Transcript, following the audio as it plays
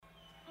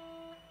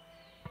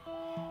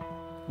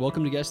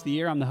Welcome to Guest of the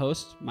Year. I'm the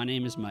host. My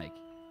name is Mike.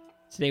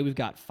 Today we've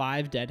got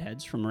 5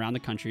 deadheads from around the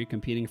country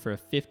competing for a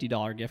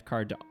 $50 gift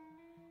card to...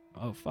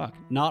 Oh, fuck.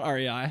 Not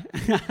REI.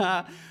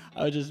 I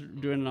was just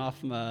doing it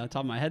off the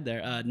top of my head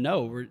there.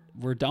 No,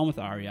 we're done with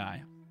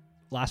REI.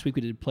 Last week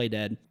we did Play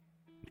Dead,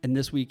 and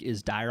this week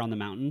is Dyer on the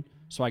Mountain.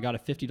 So I got a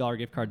 $50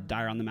 gift card to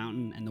Dyer on the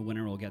Mountain, and the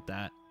winner will get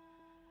that.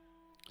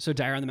 So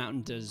Dyer on the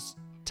Mountain does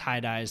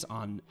tie-dyes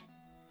on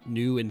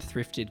new and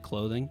thrifted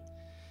clothing,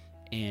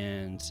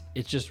 and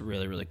it's just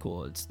really, really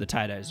cool. The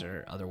tie-dyes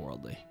are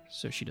otherworldly,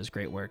 so she does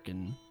great work,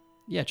 and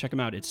yeah, check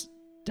them out. It's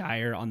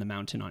Dyer on the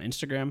Mountain on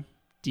Instagram,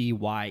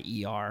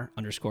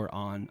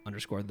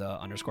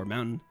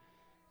 DYER_on_the_mountain,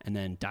 and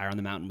then Dyer on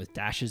the Mountain with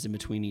dashes in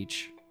between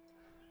each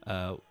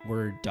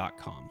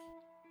word.com.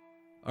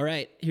 All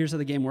right, here's how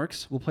the game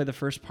works. We'll play the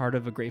first part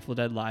of a Grateful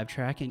Dead live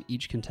track, and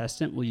each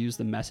contestant will use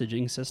the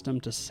messaging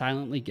system to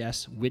silently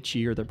guess which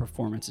year their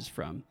performance is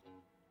from.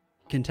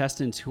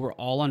 Contestants who are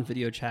all on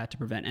video chat to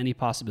prevent any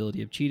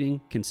possibility of cheating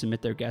can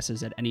submit their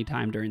guesses at any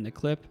time during the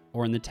clip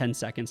or in the 10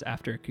 seconds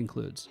after it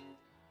concludes.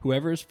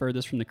 Whoever is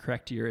furthest from the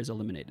correct year is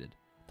eliminated.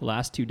 The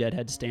last 2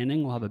 deadheads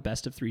standing will have a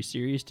best of 3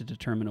 series to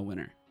determine a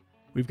winner.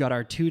 We've got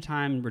our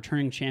 2-time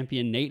returning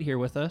champion Nate here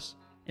with us,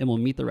 and we'll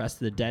meet the rest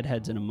of the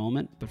deadheads in a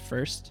moment, but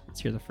first, let's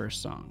hear the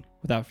first song.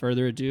 Without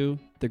further ado,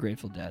 The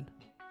Grateful Dead.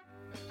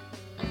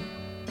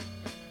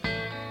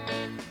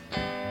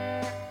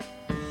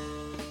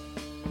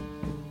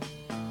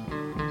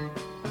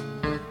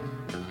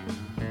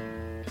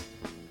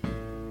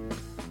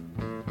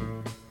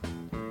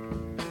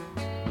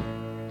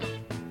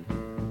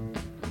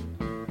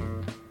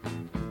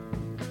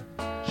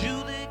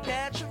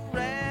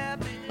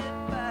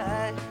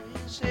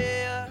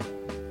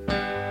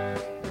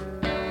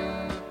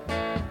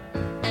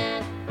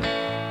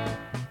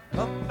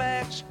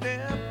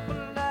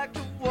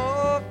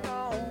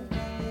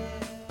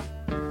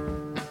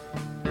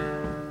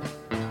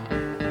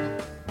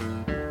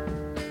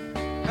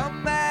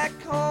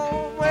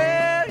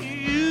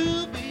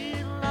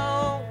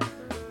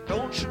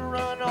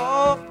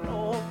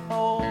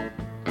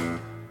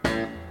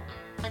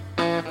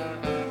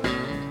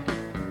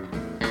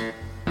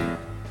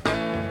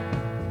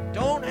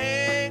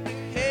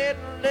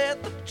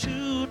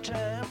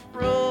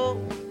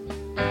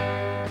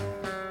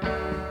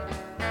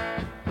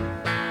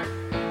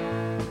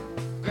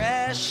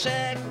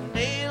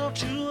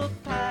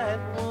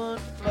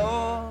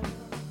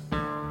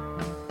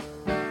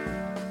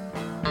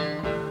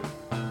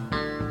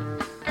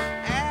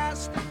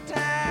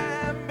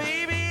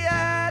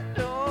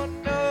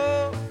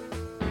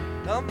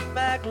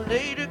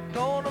 Later,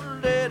 gonna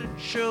let it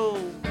show.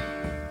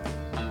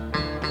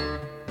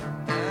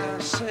 I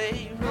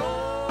say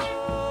roll,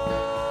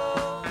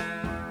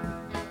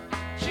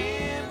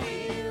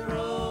 Jimmy,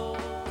 roll.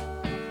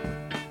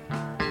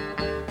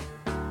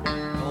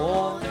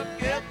 Gonna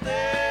get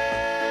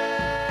there,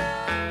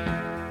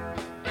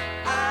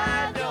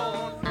 I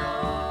don't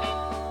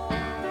know.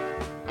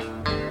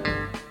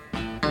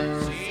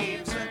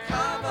 Seems a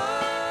common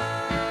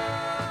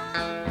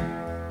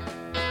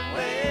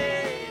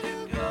way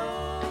to go.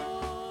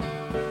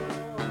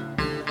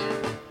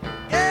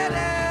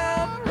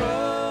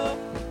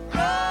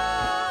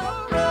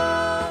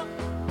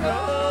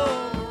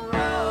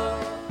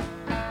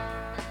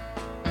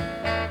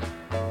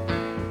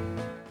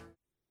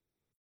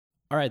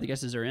 All right, the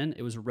guesses are in.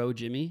 It was Row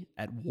Jimmy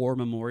at War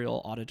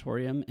Memorial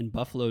Auditorium in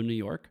Buffalo, New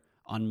York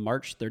on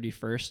March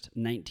 31st,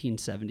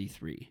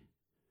 1973.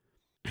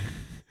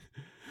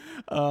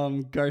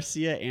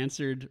 Garcia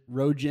answered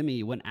Row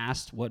Jimmy when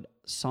asked what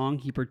song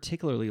he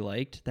particularly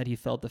liked that he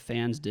felt the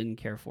fans didn't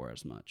care for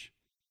as much.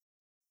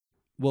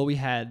 Well, we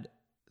had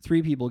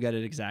 3 people get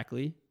it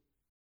exactly.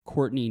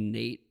 Courtney,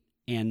 Nate,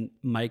 and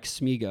Mike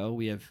Smigo.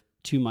 We have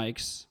 2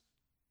 Mikes,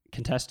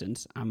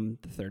 contestants. I'm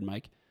the 3rd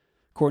Mike.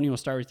 Courtney, we'll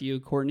start with you.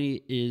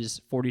 Courtney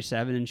is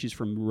 47, and she's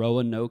from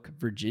Roanoke,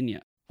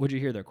 Virginia. What'd you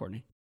hear there,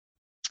 Courtney?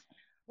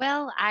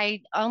 Well,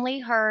 I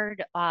only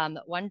heard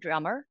one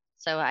drummer,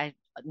 so I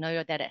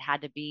know that it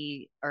had to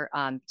be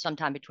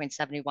sometime between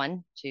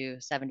 71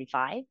 to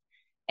 75.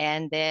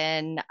 And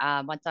then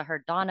once I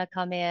heard Donna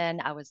come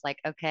in, I was like,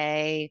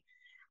 okay,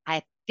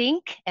 I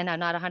think, and I'm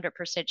not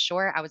 100%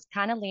 sure, I was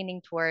kind of leaning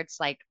towards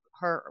like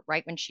her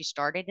right when she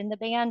started in the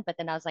band, but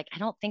then I was like, I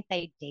don't think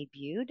they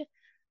debuted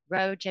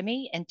Row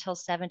Jimmy until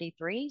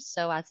 73.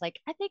 So I was like,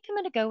 I think I'm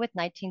going to go with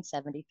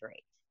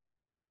 1973.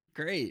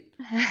 Great.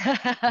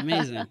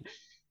 Amazing.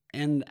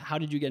 And how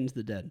did you get into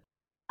the Dead?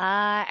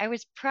 I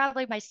was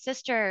probably my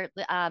sister.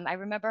 I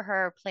remember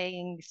her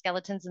playing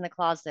Skeletons in the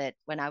Closet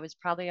when I was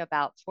probably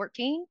about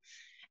 14.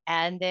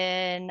 And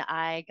then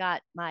I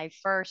got my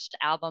first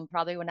album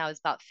probably when I was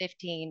about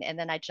 15. And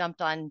then I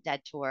jumped on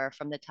Dead Tour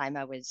from the time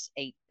I was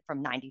 8,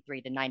 from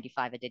 93 to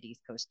 95. I did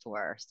East Coast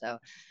Tour. So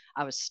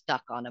I was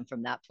stuck on them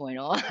from that point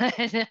on.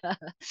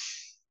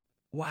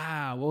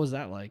 Wow. What was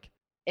that like?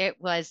 It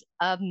was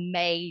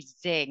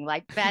amazing.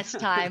 Like best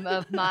time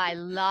of my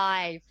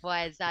life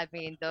was, I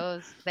mean,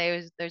 those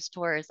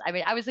tours. I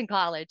mean, I was in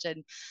college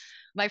and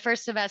my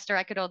first semester,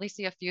 I could only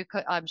see a few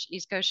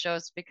East Coast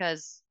shows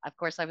because, of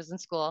course, I was in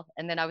school.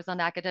 And then I was on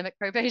academic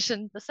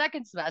probation the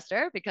second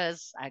semester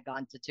because I had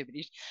gone to too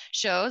many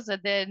shows.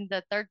 And then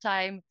the third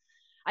time,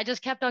 I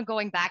just kept on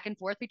going back and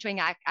forth between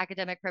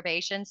academic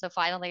probation. So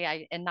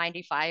finally, in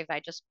 '95, I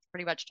just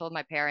pretty much told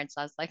my parents,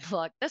 I was like,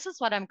 "Look, this is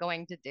what I'm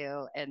going to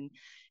do, and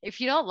if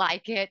you don't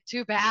like it,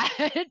 too bad,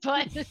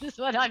 but this is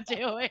what I'm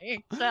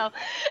doing." So,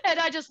 and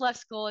I just left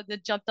school and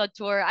then jumped on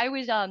tour. I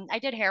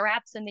did hair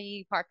wraps in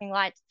the parking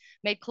lot,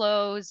 made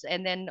clothes,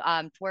 and then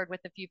toured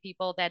with a few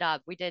people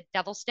that we did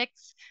devil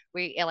sticks.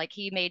 Like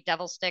he made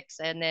devil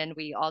sticks, and then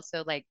we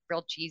also like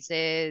grilled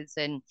cheeses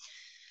and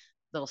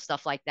little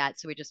stuff like that.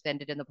 So we just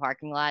ended in the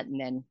parking lot,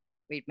 and then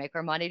we'd make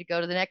our money to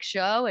go to the next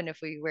show. And if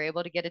we were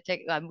able to get a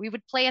ticket, we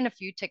would plan a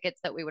few tickets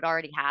that we would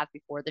already have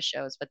before the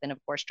shows, but then of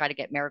course try to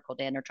get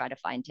miracled in or try to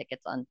find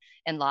tickets on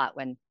in lot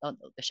when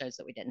the shows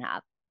that we didn't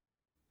have.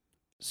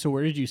 So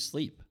where did you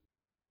sleep?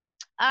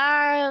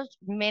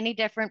 Many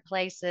different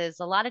places.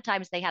 A lot of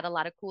times they had a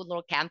lot of cool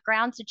little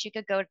campgrounds that you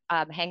could go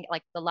hang.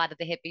 Like a lot of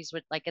the hippies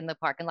would like in the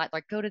parking lot,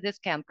 like go to this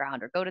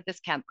campground or go to this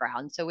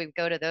campground. So we would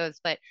go to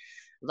those, but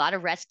a lot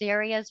of rest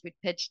areas. We'd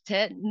pitch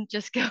tent and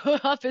just go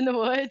up in the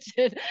woods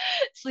and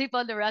sleep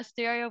on the rest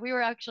area. We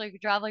were actually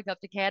traveling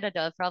up to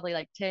Canada probably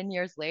like 10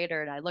 years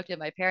later, and I looked at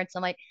my parents.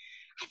 I'm like,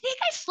 I think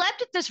I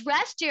slept at this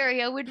rest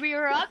area when we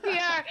were up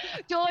here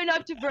going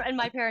up to, and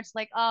my parents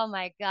like, oh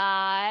my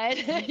God,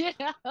 you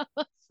know,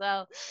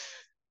 so.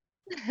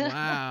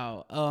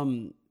 Wow.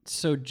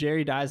 So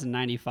Jerry dies in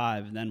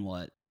 95, then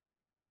what?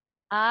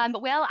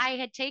 Well, I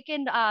had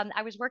taken,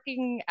 I was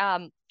working,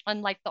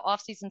 on like the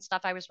off season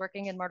stuff. I was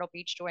working in Myrtle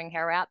Beach doing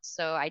hair wraps.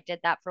 So I did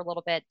that for a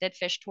little bit, did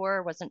Fish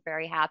tour, wasn't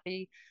very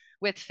happy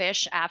with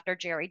Fish after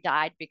Jerry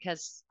died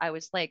because I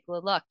was like,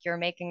 well, look, you're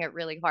making it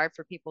really hard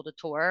for people to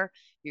tour.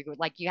 You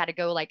had to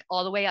go like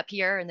all the way up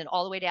here and then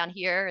all the way down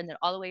here and then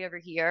all the way over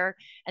here.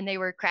 And they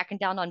were cracking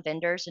down on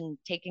vendors and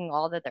taking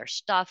all of their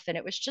stuff. And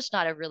it was just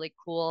not a really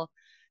cool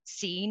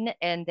scene.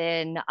 And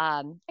then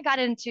I got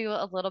into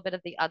a little bit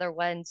of the other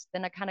ones.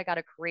 Then I kind of got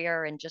a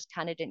career and just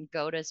kind of didn't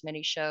go to as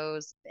many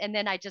shows. And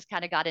then I just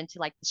kind of got into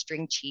like the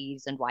string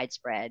cheese and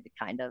widespread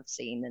kind of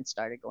scene and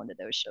started going to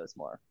those shows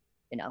more,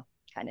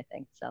 kind of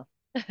thing. So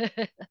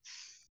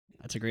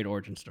That's a great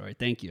origin story.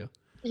 Thank you.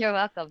 you're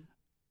welcome.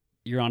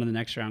 You're on to the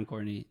next round,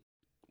 Courtney.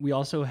 We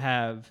also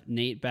have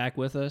Nate back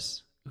with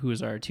us, who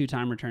is our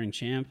two-time returning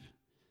champ.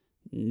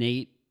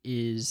 Nate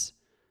is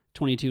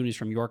 22 and he's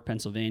from York,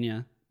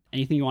 Pennsylvania.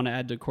 Anything you want to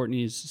add to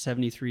Courtney's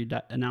 73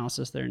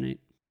 analysis there, Nate?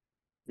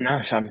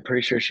 No, I'm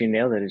pretty sure she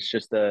nailed it. It's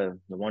just the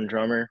one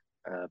drummer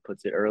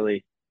puts it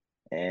early,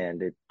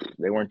 and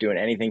they weren't doing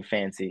anything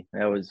fancy.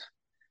 That was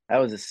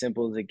as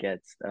simple as it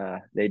gets.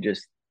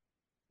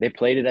 They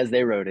played it as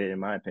they wrote it, in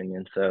my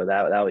opinion. So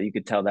that you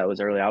could tell that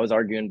was early. I was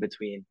arguing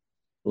between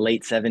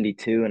late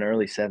 '72 and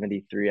early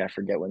 '73. I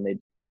forget when they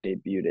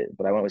debuted it,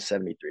 but I went with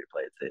 '73 to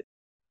play it safe.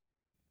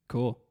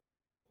 Cool.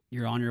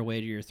 You're on your way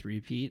to your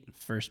three-peat.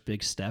 First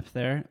big step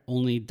there.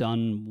 Only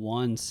done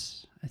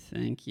once, I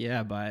think.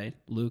 Yeah, by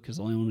Luke is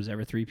the only one who's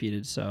ever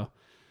three-peated. So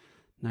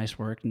nice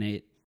work,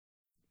 Nate.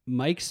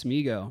 Mike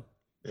Smigo.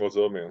 What's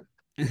up, man?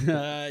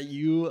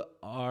 You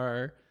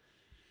are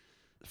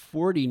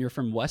 40 and you're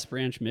from West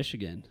Branch,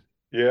 Michigan.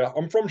 Yeah,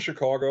 I'm from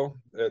Chicago.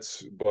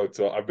 But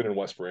I've been in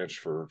West Branch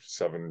for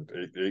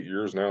 8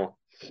 years now.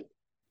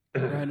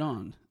 Right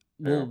on.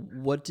 Well,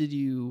 what did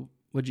you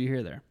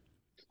hear there?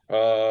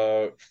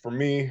 For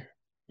me,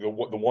 the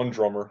one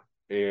drummer,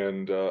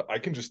 and I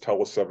can just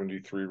tell a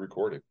 73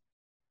 recording.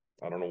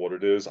 I don't know what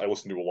it is. I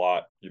listen to a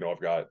lot. I've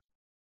got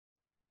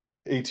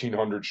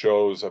 1,800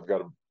 shows. I've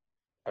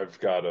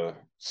got a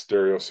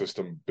stereo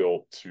system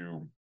built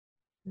to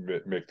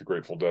make the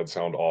Grateful Dead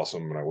sound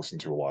awesome, and I listen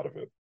to a lot of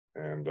it.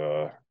 And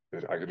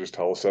I could just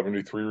tell a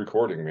 73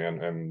 recording,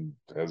 man. And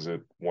as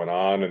it went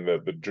on, and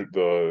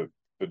the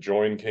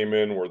join came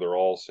in where they're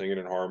all singing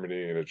in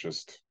harmony, and it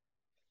just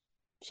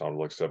sounded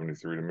like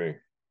 73 to me.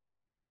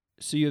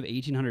 So you have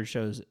 1,800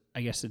 shows.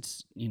 I guess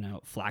it's,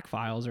 FLAC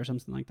files or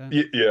something like that?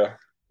 Yeah.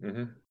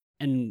 Mm-hmm.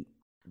 And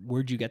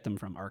where'd you get them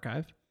from?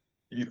 Archive?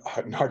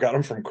 I got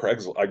them from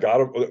Craigslist. I got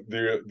them.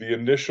 The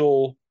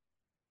initial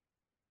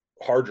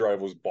hard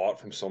drive was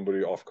bought from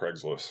somebody off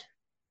Craigslist.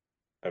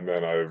 And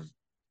then I've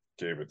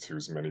gave it to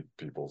as many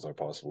people as I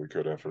possibly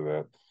could after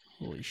that.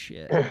 Holy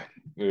shit. Yeah.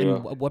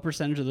 And what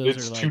percentage of those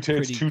are like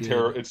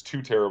it's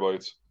 2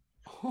 terabytes.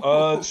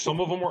 Some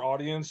of them were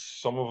audience,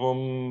 some of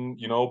them,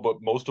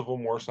 but most of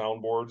them were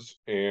soundboards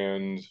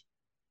and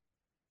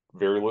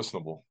very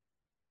listenable.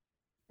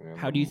 And,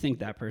 how do you think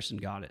that person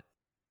got it?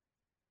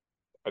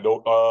 I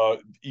don't.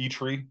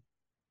 E-Tree.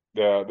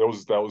 Yeah, that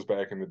was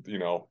back in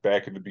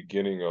the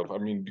beginning of. I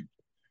mean,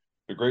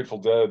 the Grateful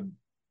Dead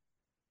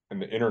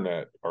and the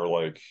internet are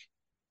like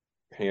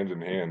hand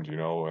in hand,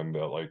 and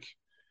like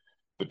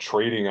the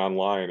trading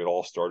online. It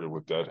all started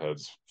with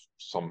Deadheads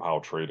somehow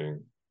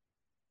trading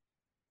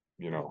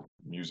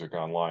music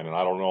online, and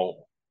I don't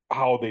know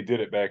how they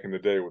did it back in the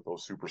day with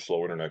those super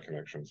slow internet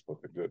connections, but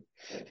they did.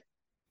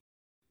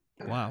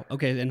 Wow.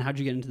 Okay, then how'd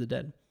you get into the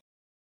Dead?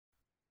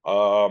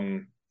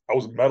 I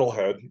was a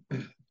metalhead,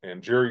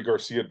 and Jerry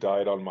Garcia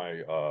died on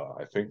my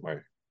I think my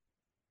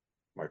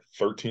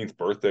 13th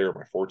birthday or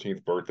my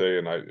 14th birthday,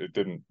 and it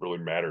didn't really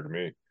matter to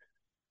me.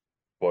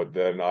 But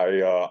then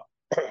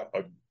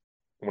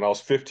when I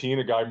was 15,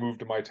 a guy moved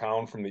to my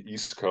town from the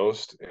East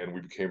Coast, and we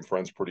became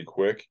friends pretty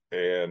quick.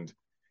 And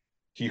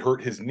he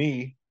hurt his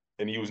knee,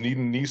 and he was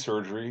needing knee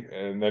surgery,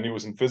 and then he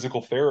was in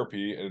physical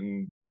therapy,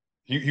 and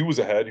he was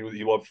ahead.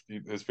 He loved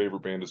his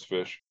favorite band is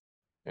Fish,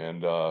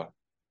 and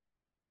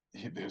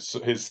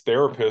his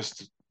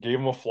therapist gave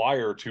him a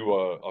flyer to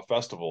a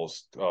festival.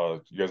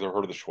 You guys ever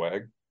heard of the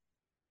Schwag?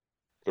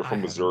 They're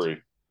from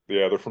Missouri.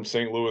 Yeah, they're from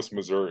St. Louis,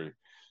 Missouri.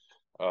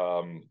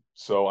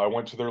 So I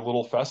went to their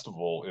little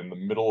festival in the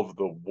middle of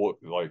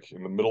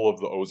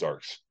the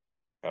Ozarks.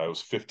 It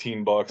was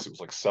 $15. It was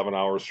like 7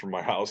 hours from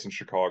my house in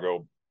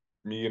Chicago.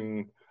 Me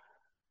and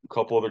a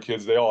couple other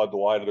kids, they all had to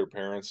lie to their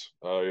parents.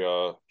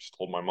 I just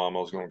told my mom I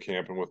was going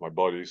camping with my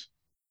buddies,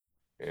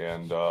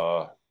 and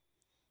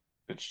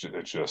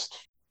it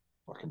just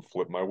fucking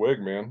flipped my wig,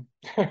 man.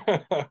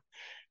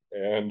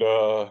 And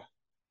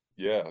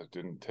yeah, it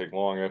didn't take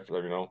long after,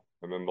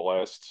 and then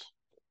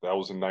that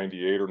was in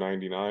 98 or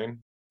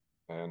 99.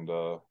 And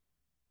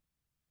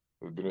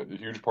it's been a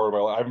huge part of my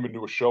life. I haven't been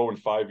to a show in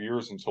 5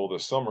 years until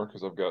this summer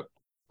because I've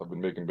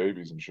been making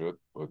babies and shit.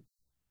 But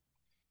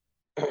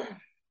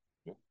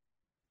yeah.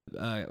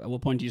 At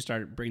what point do you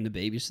start bringing the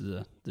babies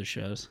to the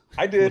shows?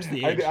 I did.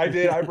 I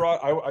did.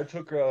 I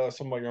took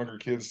some of my younger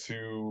kids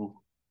to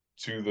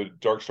the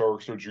Dark Star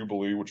Orchestra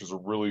Jubilee, which is a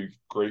really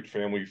great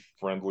family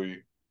friendly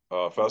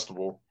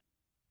festival.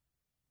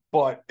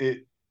 But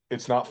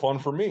it's not fun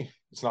for me.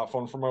 It's not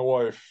fun for my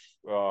wife.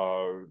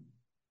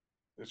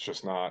 It's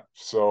just not.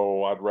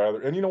 So I'd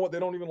rather, and you know what? They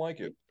don't even like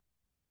it,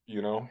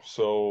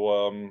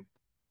 so,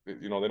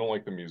 they don't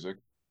like the music.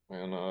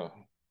 And,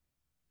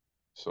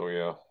 so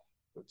yeah,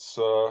 it's,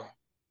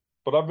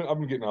 but I've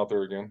been getting out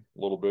there again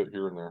a little bit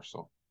here and there.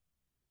 So.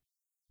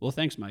 Well,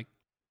 thanks, Mike.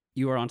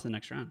 You are on to the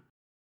next round.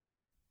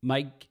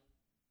 Mike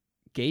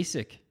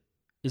Gasick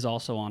is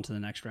also on to the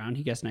next round.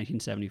 He guessed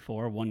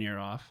 1974, 1 year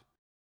off.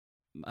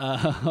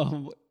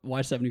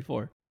 Why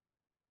 74?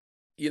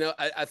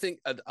 I think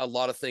a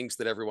lot of things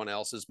that everyone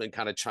else has been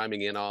kind of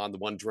chiming in on, the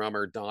one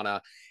drummer,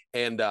 Donna,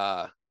 and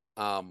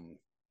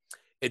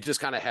it just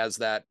kind of has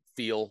that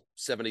feel,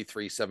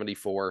 73,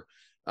 74.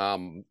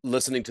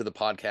 Listening to the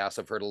podcast,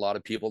 I've heard a lot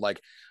of people like,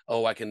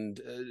 oh, I can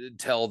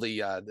tell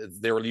they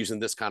were using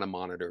this kind of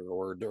monitor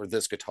or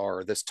this guitar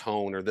or this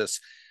tone or this.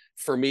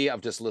 For me,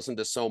 I've just listened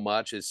to so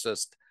much. It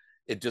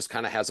just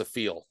kind of has a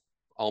feel.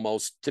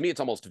 Almost, to me, it's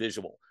almost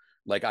visual.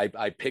 Like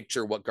I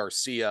picture what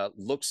Garcia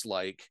looks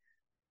like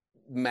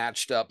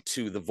matched up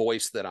to the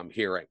voice that I'm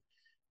hearing.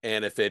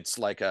 And if it's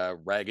like a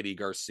raggedy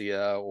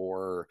Garcia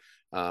or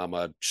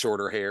a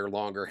shorter hair,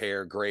 longer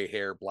hair, gray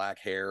hair, black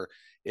hair,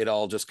 it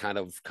all just kind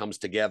of comes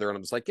together. And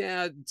I'm just like,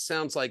 yeah, it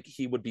sounds like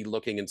he would be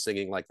looking and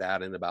singing like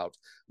that in about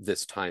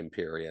this time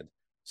period.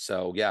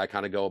 So yeah, I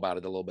kind of go about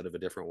it a little bit of a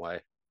different way.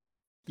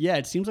 Yeah,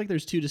 it seems like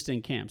there's two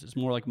distinct camps. It's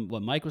more like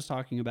what Mike was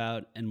talking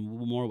about and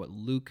more what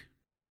Luke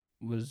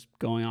was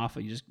going off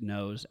of. He just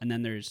knows. And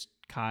then there's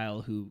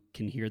Kyle, who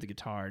can hear the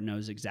guitar,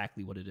 knows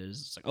exactly what it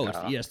is. It's like, oh,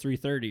 it's the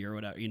ES330 or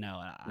whatever,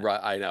 Right,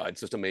 I know. It's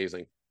just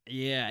amazing.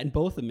 Yeah, and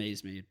both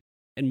amaze me.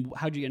 And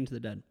how'd you get into the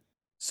Dead?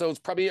 So it's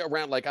probably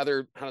around like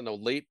either, I don't know,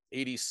 late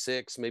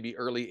 86, maybe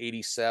early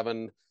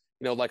 87.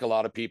 Like a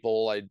lot of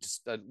people, I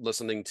just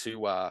listening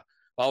to, I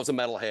was a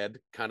metalhead,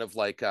 kind of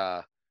like,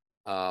 what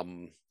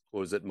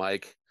was it,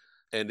 Mike?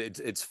 And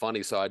it's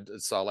funny. So I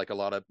saw like a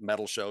lot of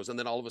metal shows, and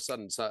then all of a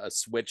sudden a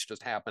switch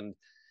just happened,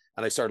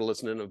 and I started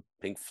listening to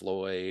Pink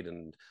Floyd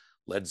and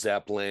Led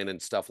Zeppelin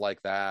and stuff like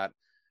that.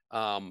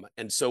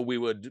 And so we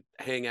would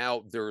hang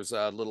out. There was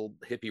a little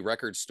hippie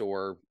record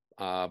store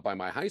by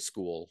my high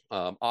school,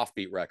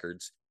 Offbeat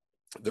Records.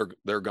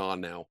 They're gone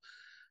now.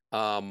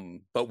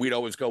 But we'd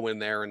always go in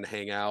there and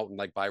hang out and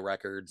like buy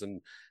records and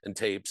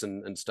tapes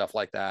and stuff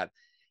like that.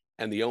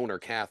 And the owner,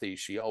 Kathy,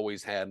 there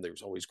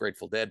was always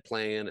Grateful Dead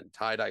playing and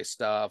tie-dye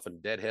stuff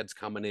and Deadheads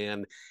coming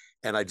in.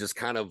 And I just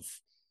kind of,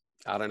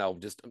 I don't know,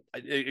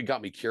 it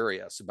got me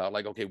curious about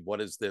like, okay, what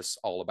is this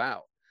all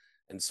about?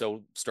 And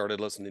so started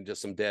listening to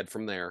some Dead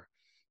from there.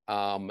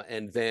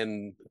 And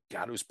then,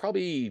 God, it was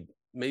probably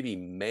maybe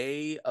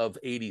May of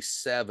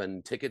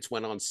 87, tickets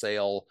went on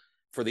sale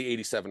for the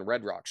 87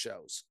 Red Rock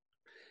shows.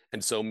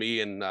 And so me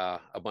and a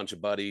bunch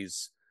of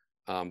buddies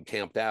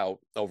camped out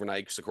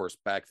overnight, because of course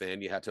back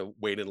then you had to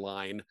wait in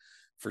line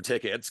for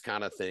tickets,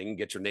 kind of thing,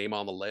 get your name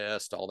on the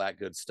list, all that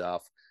good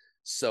stuff.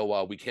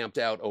 So we camped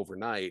out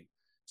overnight.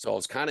 So I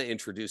was kind of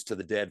introduced to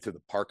the Dead through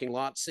the parking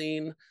lot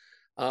scene,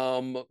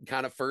 kind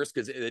of first,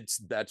 because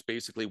that's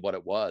basically what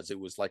it was. It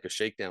was like a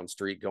shakedown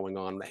street going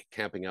on,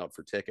 camping out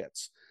for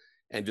tickets,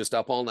 and just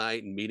up all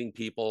night and meeting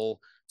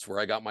people. It's where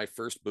I got my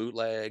first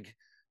bootleg,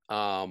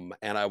 and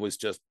I was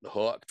just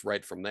hooked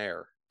right from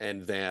there.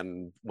 And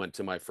then went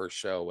to my first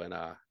show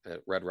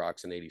at Red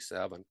Rocks in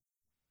 87.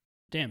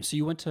 Damn, so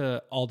you went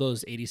to all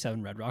those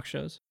 87 Red Rock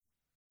shows?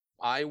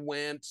 I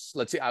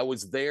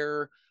was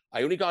there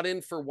I only got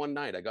in for one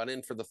night. I got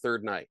in for the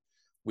third night.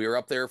 We were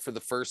up there for the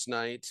first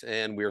night,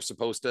 and we were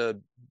supposed to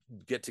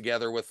get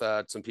together with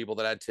some people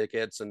that had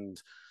tickets, and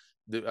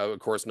of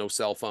course, no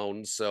cell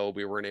phones, so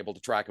we weren't able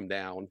to track them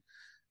down.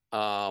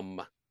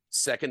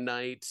 Second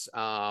night,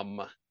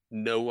 no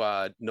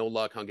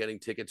luck on getting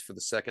tickets for the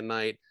second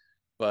night,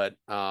 but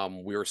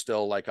we were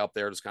still like up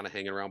there, just kind of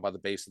hanging around by the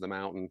base of the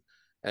mountain.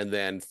 And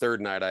then third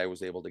night, I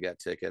was able to get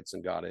tickets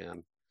and got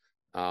in.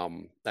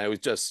 It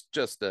was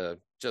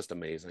just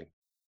amazing.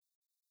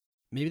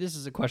 Maybe this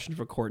is a question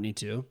for Courtney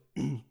too,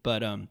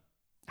 but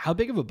how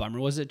big of a bummer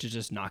was it to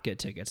just not get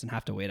tickets and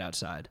have to wait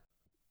outside?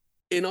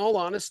 In all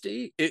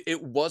honesty,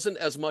 it wasn't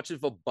as much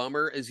of a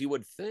bummer as you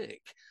would think.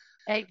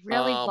 It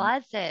really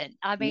wasn't.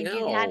 I mean,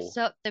 you had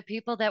No. the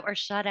people that were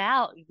shut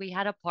out. We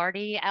had a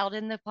party out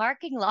in the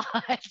parking lot.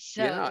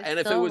 So Yeah, it was and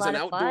if it still a was lot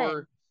an of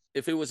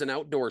fun.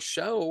 outdoor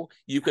show,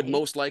 you could Right.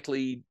 most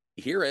likely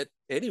hear it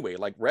anyway.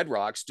 Like Red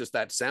Rocks, just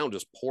that sound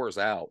just pours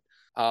out.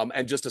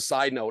 And just a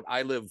side note,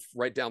 I live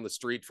right down the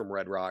street from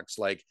Red Rocks.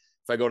 Like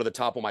if I go to the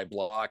top of my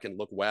block and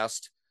look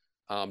west,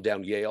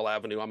 down Yale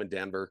Avenue, I'm in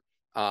Denver,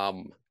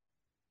 and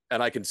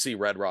I can see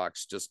Red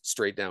Rocks just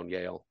straight down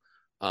Yale.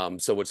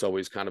 So it's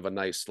always kind of a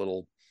nice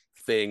little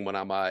thing when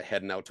I'm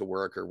heading out to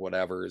work or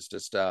whatever, is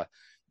just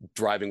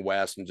driving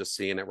west and just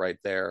seeing it right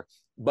there.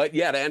 But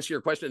yeah, to answer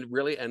your question,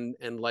 really,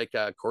 and like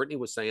Courtney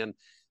was saying,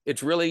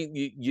 it's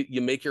really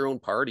you make your own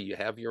party, you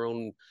have your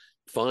own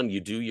fun,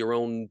 you do your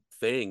own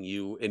thing,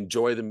 you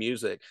enjoy the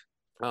music.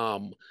 I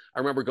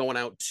remember going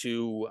out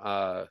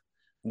to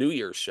New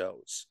Year's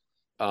shows,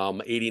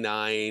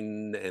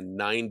 89 and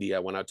 90. I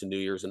went out to New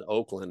Year's in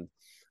Oakland,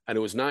 and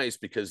it was nice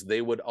because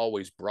they would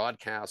always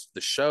broadcast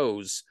the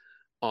shows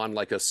on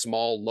like a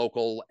small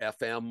local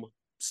FM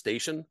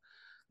station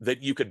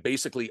that you could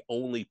basically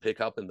only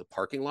pick up in the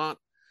parking lot.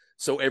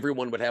 So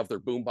everyone would have their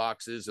boom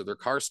boxes or their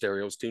car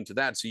stereos tuned to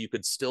that, so you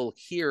could still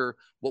hear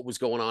what was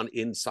going on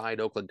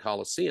inside Oakland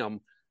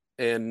Coliseum,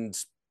 and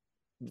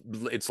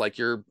it's like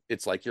you're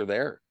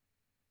there.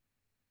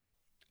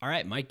 All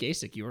right, Mike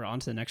Gasek, you are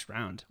on to the next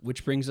round,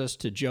 which brings us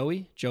to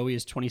Joey. Joey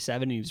is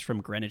 27. He's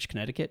from Greenwich,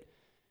 Connecticut.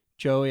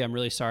 Joey, I'm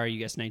really sorry. You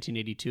guessed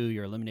 1982.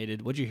 You're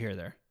eliminated. What'd you hear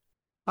there?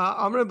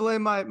 I'm gonna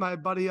blame my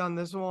buddy on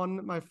this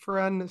one. My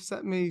friend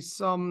sent me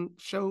some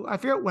show. I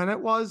forget when it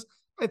was.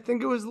 I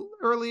think it was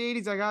early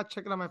 80s. I got to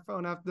check it on my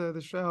phone after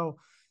the show.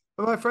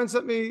 But my friend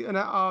sent me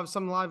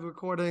some live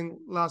recording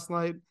last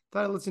night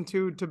that I listened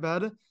to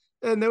bed.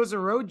 And there was a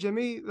Road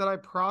Jimmy that I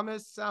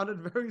promised sounded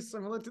very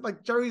similar to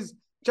like Jerry's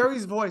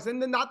voice. And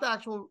then not the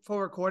actual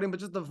full recording, but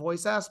just the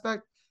voice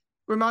aspect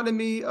reminded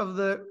me of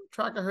the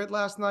track I heard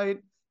last night.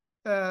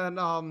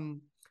 And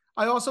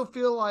I also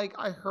feel like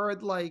I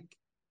heard like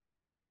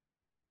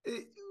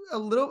a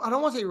little, I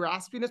don't want to say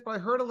raspiness, but I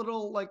heard a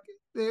little like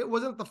it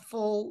wasn't the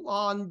full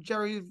on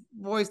Jerry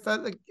voice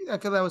that like, I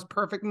feel that was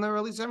perfect in the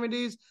early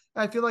 70s.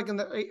 I feel like in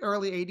the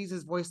early 80s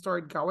his voice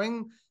started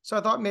going. So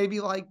I thought maybe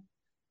like,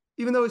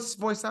 even though his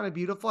voice sounded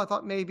beautiful, I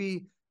thought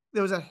maybe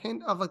there was a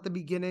hint of like the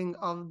beginning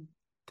of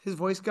his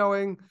voice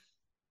going.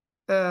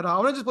 And I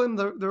want to just blame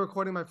the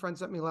recording my friend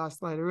sent me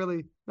last night. It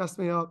really messed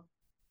me up.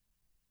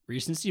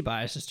 Recency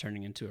bias is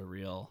turning into a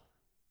real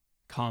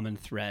common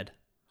thread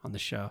on the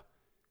show.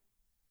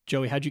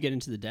 Joey, how'd you get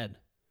into the Dead?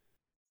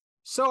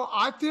 So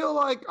I feel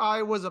like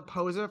I was a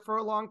poser for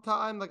a long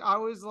time. Like I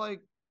was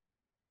like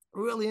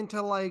really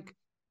into like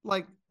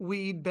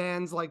weed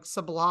bands like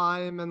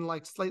Sublime and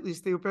like Slightly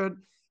Stupid.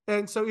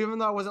 And so even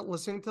though I wasn't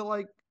listening to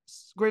like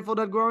Grateful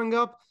Dead growing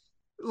up,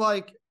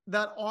 like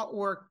that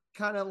artwork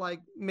kind of like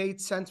made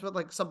sense with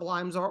like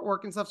Sublime's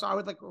artwork and stuff. So I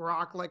would like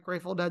rock like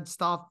Grateful Dead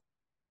stuff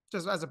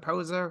just as a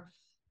poser.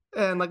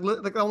 And like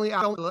the only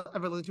album I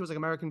ever listened to was like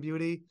American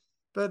Beauty.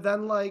 But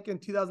then like in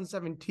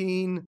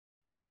 2017,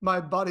 my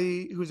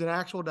buddy who's an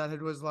actual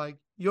Deadhead was like,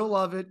 "You'll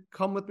love it.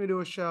 Come with me to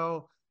a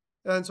show."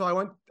 And so I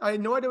went. I had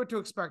no idea what to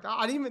expect.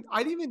 I didn't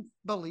even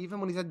believe him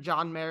when he said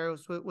John Mayer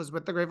was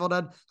with the Grateful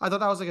Dead. I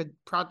thought that was like a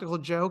practical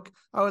joke.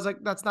 I was like,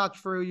 "That's not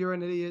true. You're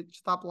an idiot.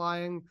 Stop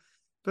lying."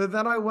 But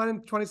then I went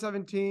in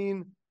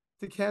 2017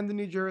 to Camden,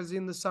 New Jersey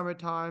in the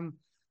summertime.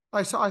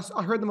 I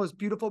heard the most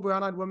beautiful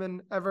brown-eyed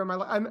woman ever in my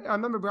life. I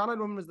remember Brown-Eyed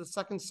Woman was the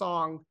second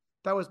song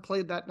that was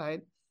played that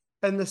night.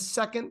 And the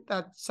second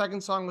that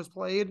second song was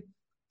played,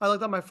 I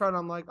looked at my friend.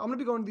 I'm like, I'm going to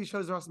be going to these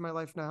shows the rest of my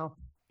life now.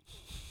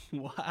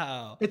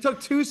 Wow. It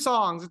took two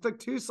songs. It took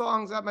two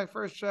songs at my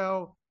first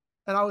show,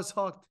 and I was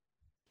hooked.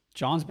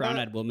 John's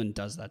Brown-Eyed Woman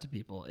does that to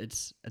people.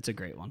 It's a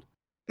great one.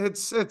 It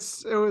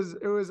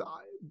was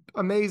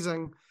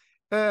amazing.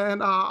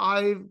 And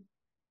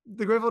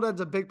the Grateful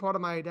Dead's a big part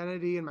of my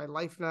identity and my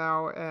life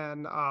now.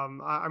 And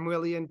I'm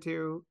really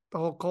into the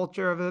whole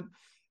culture of it.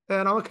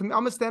 And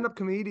I'm a stand-up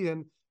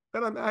comedian.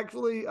 And I'm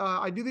actually,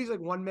 I do these like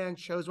one-man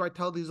shows where I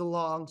tell these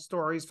long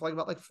stories for like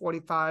about like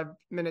 45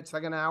 minutes,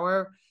 like an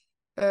hour.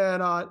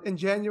 And in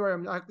January,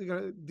 I'm actually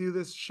going to do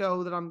this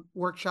show that I'm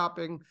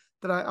workshopping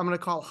that I'm going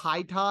to call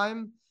High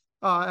Time,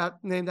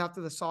 named after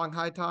the song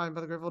High Time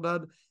by the Grateful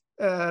Dead.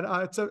 And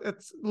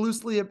it's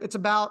loosely, it's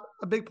about,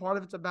 a big part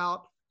of it's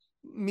about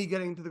me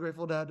getting to the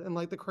Grateful Dead and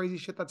like the crazy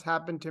shit that's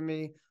happened to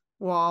me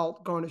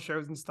while going to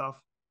shows and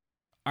stuff.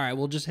 All right,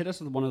 well, just hit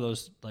us with one of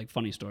those like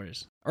funny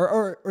stories,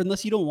 or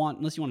unless you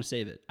want to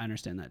save it. I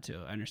understand that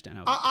too. I understand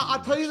how.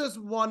 I'll tell you this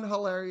one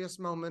hilarious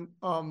moment.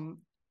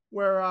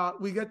 Where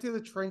we get to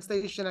the train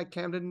station at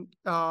Camden,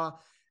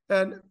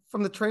 and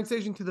from the train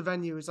station to the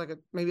venue is like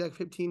maybe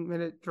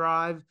 15-minute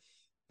drive,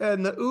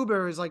 and the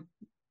Uber is like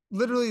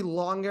literally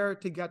longer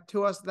to get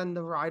to us than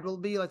the ride will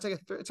be. Like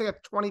it's like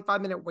a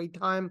 25-minute wait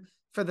time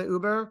for the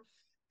Uber,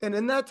 and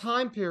in that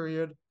time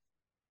period,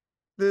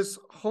 this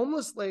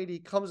homeless lady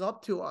comes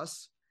up to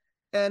us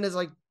and is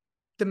like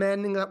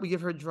demanding that we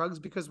give her drugs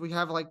because we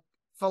have like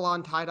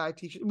full-on tie-dye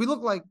t-shirts. We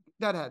look like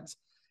deadheads.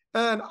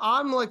 And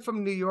I'm like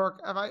from New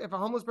York. If a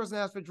homeless person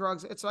asks for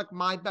drugs, it's like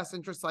my best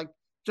interest, like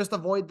just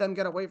avoid them,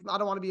 get away from them. I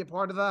don't want to be a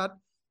part of that.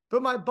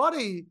 But my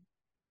buddy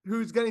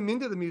who's getting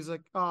into the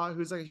music,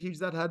 who's like a huge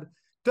deadhead,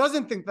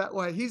 doesn't think that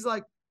way. He's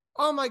like,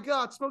 oh my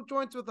God, smoke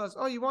joints with us.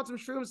 Oh, you want some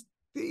shrooms?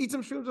 Eat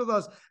some shrooms with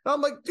us. And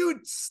I'm like,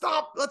 dude,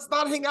 stop. Let's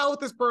not hang out with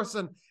this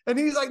person. And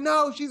he's like,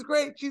 no, she's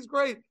great. She's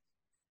great.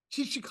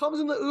 She comes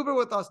in the Uber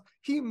with us.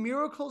 He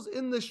miracles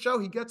in the show.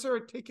 He gets her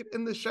a ticket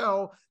in the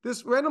show.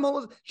 This random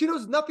homeless, she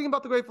knows nothing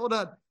about the Grateful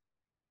Dead.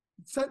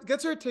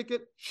 Gets her a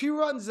ticket. She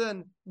runs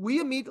in. We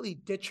immediately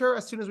ditch her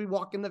as soon as we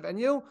walk in the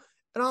venue.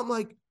 And I'm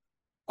like,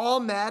 all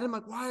mad. I'm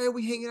like, why are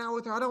we hanging out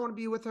with her? I don't want to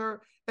be with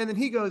her. And then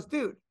he goes,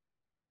 dude,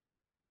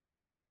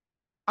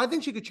 I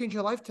think she could change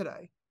her life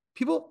today.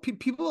 People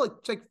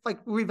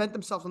like reinvent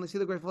themselves when they see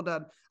the Grateful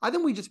Dead. I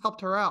think we just helped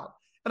her out.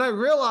 And I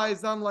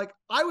realized I'm like,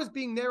 I was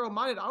being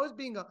narrow-minded. I was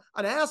being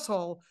an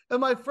asshole.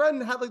 And my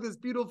friend had like this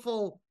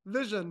beautiful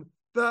vision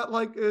that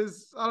like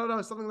is, I don't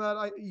know, something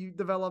that you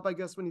develop, I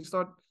guess, when you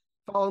start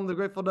following the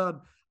Grateful Dead.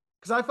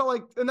 Because I felt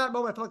like, in that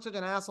moment, I felt like such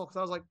an asshole because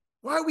I was like,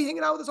 why are we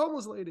hanging out with this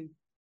homeless lady?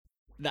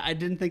 I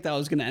didn't think that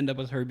was going to end up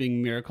with her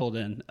being miracled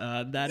in.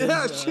 I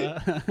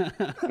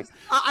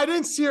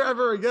didn't see her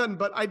ever again,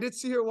 but I did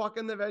see her walk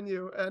in the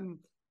venue, and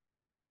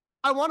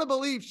I want to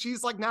believe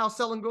she's like now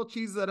selling grilled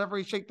cheese at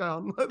every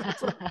shakedown.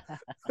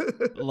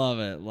 Love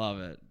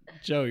it.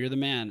 Joe, you're the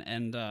man.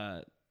 And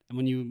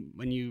when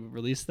you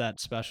release that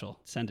special,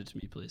 send it to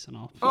me, please, and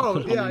I'll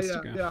put it on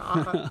Instagram.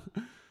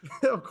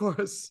 Yeah. Of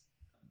course.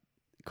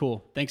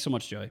 Cool. Thanks so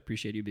much, Joey.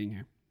 Appreciate you being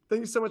here. Thank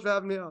you so much for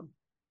having me on.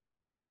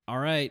 All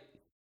right.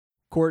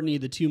 Courtney,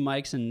 the two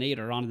Mikes, and Nate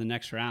are on to the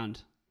next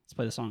round. Let's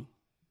play the song.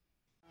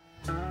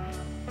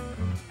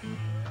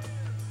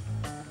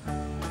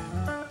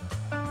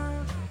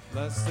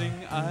 Last thing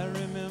I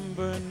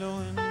remember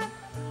knowing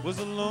was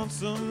a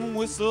lonesome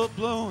whistle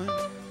blowing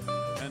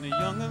and a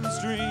youngin's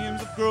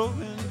dreams of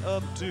growing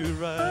up to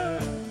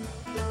ride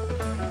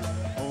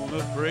on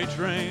a freight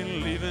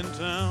train leaving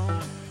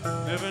town,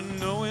 never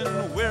knowing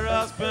where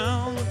I was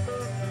bound.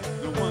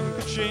 No one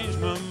could change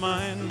my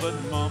mind, but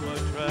Mama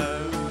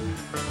tried.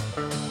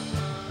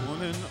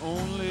 One and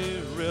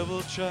only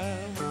rebel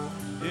child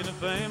in a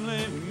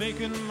family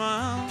making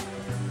mild.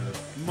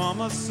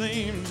 Mama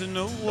seemed to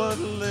know what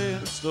lay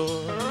in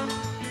store. In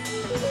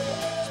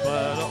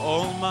spite of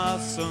all my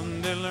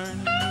Sunday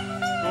learning,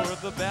 toward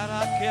the bad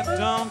I kept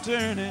on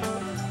turning,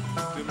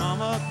 till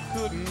Mama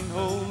couldn't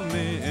hold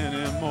me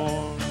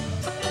anymore.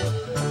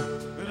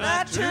 When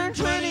I turned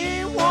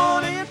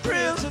 21 in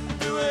prison,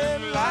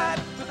 doing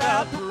life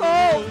without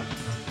parole,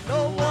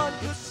 no one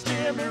could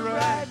steer me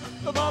right.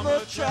 But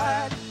Mama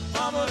tried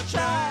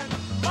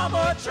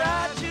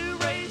to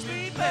raise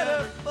me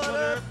better, but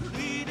her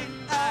pleading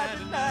I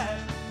denied.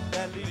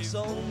 That leaves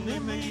only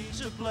me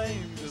to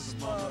blame, 'cause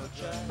Mama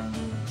tried.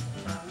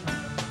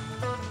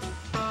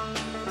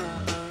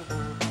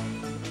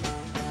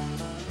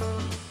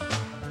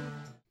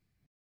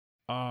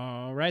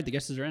 All right, the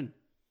guesses are in.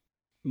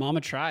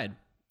 Mama tried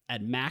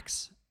at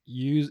Max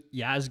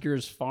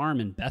Yasgur's farm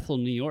in Bethel,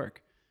 New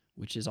York,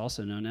 which is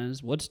also known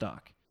as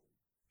Woodstock,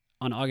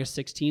 on August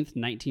 16th,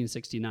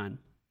 1969.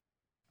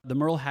 The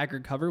Merle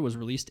Haggard cover was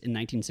released in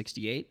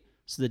 1968,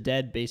 so the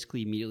Dead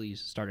basically immediately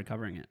started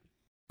covering it.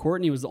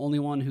 Courtney was the only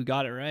one who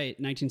got it right.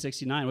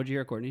 1969. What'd you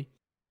hear, Courtney?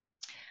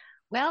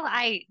 Well,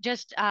 I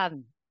just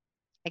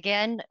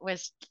again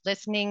was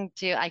listening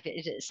to.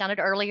 It sounded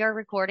earlier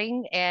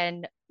recording,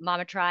 and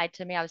Mama Tried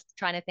to me. I was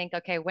trying to think,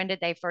 okay, when did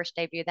they first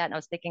debut that? And I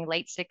was thinking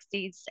late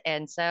 60s,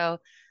 and so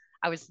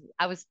I was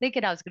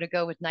thinking I was going to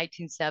go with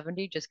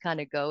 1970, just kind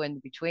of go in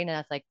between. And I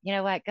was like, you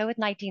know what? Go with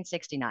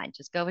 1969.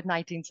 Just go with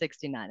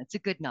 1969. It's a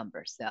good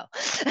number. So,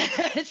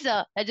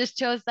 so I just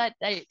chose that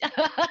date.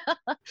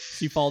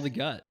 So you followed the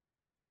gut.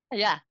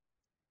 Yeah.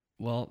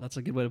 Well, that's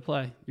a good way to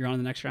play. You're on to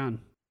the next round.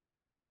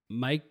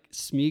 Mike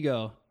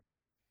Smigo,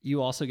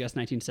 you also guessed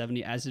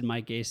 1970, as did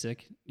Mike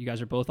Gasick. You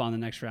guys are both on the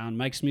next round.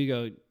 Mike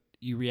Smigo,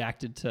 you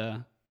reacted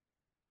to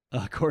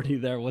Courtney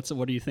there. What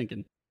are you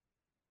thinking?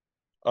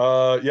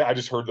 Yeah, I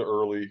just heard the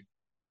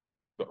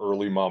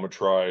early Mama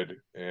Tried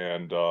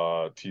and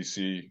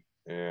TC,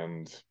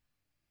 and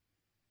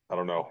I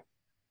don't know.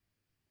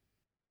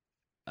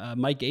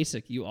 Mike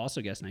Gasick, you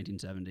also guessed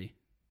 1970.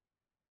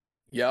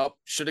 Yep.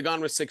 Should have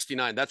gone with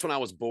 69. That's when I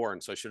was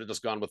born. So I should have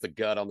just gone with the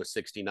gut on the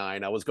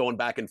 69. I was going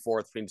back and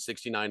forth between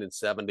 69 and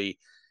 70.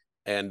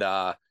 And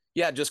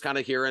yeah, just kind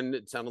of hearing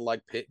it sounded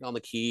like Pit on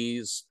the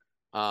keys.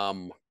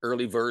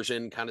 Early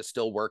version, kind of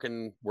still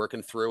working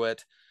through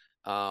it.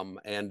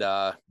 And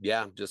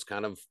yeah, just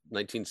kind of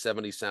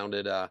 1970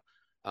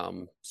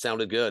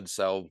 sounded good.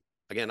 So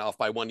again, off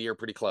by 1 year,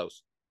 pretty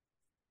close.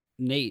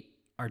 Nate,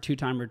 our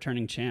two-time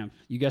returning champ,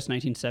 you guessed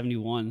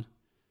 1971.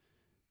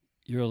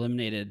 You're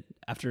eliminated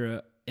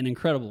after an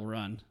incredible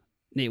run.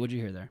 Nate, what'd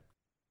you hear there?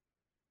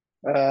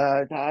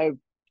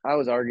 I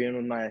was arguing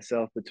with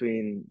myself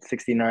between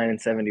 69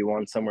 and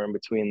 71, somewhere in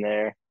between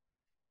there.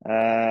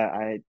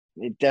 I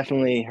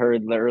definitely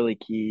heard the early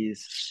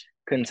keys.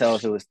 Couldn't tell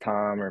if it was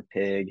Tom or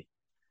Pig.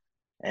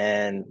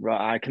 And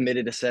I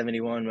committed to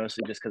 71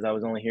 mostly just because I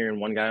was only hearing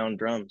one guy on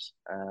drums.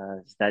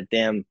 It's that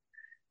damn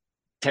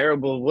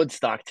terrible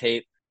Woodstock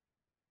tape.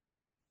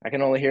 I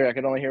could only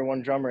hear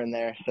one drummer in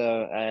there.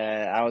 So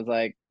I was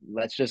like,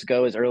 let's just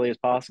go as early as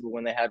possible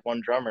when they had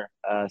one drummer.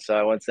 So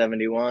I went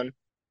 71.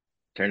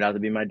 Turned out to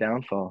be my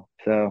downfall.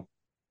 So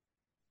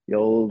the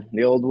old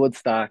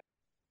Woodstock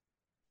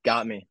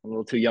got me. I'm a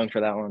little too young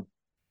for that one.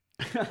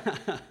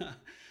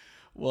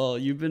 Well,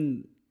 you've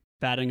been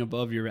batting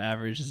above your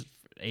average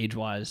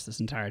age-wise this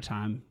entire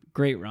time.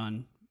 Great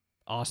run.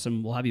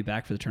 Awesome. We'll have you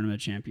back for the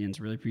Tournament of Champions.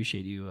 Really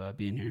appreciate you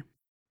being here.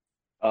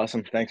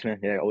 Awesome. Thanks, man.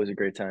 Yeah, always a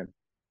great time.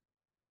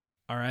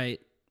 All right.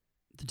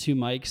 The two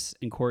Mikes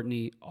and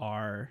Courtney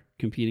are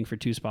competing for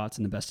 2 spots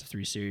in the best of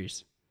 3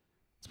 series.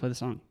 Let's play the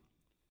song.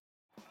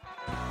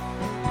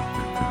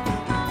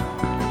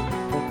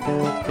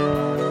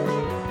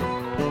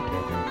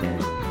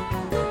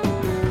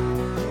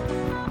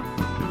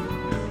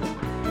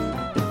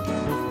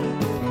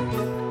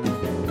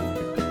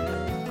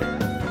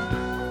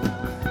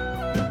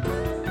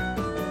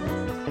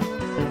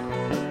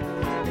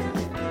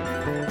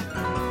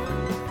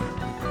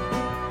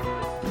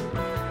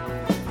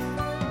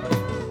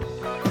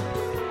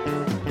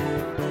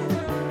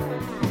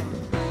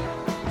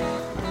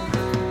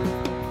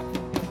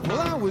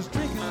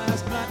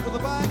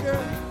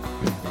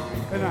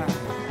 And I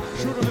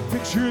showed him a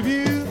picture of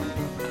you.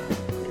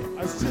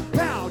 I said,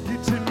 pal,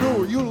 get to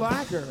know you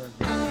like her.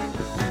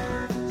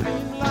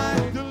 Seemed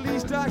like the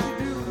least I could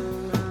do.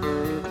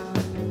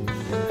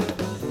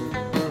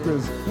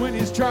 Cause when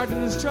he's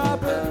charging his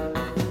chopper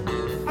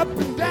up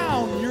and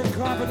down your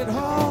carpeted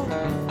hall,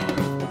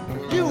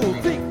 you'll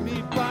think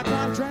me by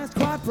contrast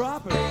quite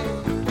proper.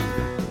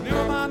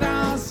 Never mind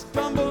I'll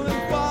stumble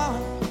and fall.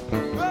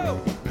 Whoa,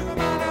 never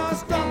mind I'll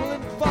stumble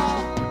and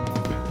fall.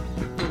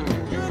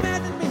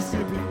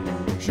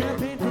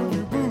 Champagne from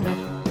your booth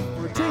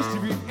for a taste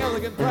of your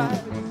elegant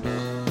pride.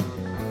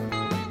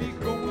 Maybe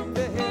going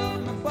to hell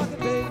in a bucket,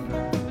 babe,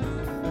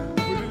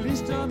 but at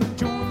least I'm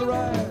enjoying the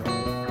ride.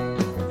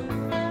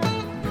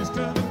 At least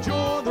I'm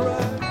enjoying the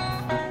ride.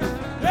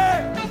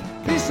 Hey,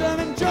 at least I'm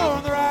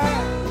enjoying the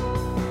ride.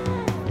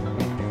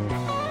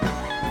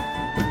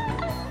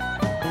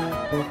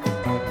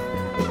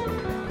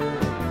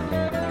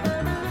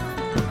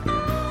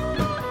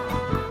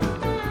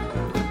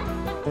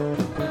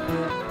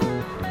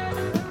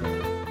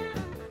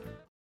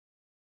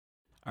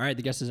 All right,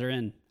 the guesses are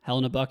in. Hell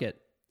in a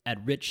Bucket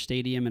at Rich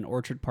Stadium in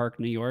Orchard Park,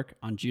 New York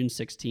on June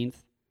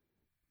 16th,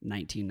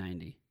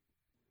 1990.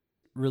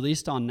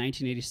 Released on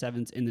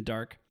 1987's In the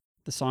Dark,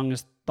 the song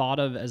is thought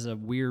of as a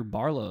Weir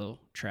Barlow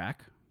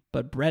track,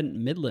 but Brent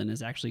Midland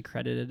is actually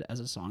credited as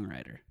a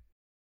songwriter.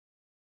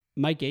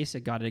 Mike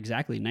Gasick got it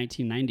exactly,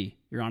 1990.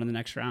 You're on to the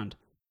next round.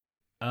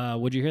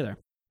 What'd you hear there?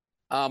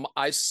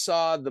 I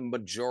saw the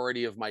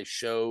majority of my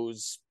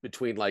shows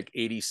between like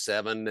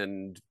 87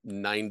 and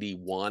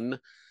 91.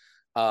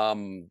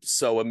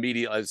 So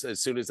immediately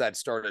as soon as that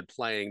started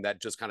playing, that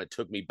just kind of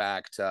took me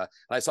back to,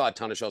 I saw a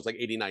ton of shows like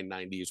 89,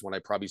 90 is when I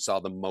probably saw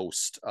the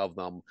most of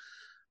them.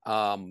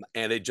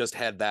 And it just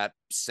had that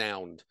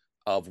sound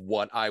of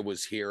what I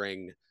was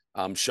hearing,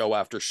 show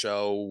after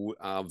show,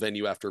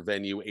 venue after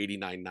venue,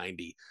 89,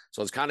 90.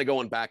 So I was kind of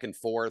going back and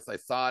forth. I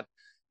thought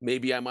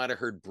maybe I might've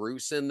heard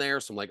Bruce in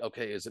there. So I'm like,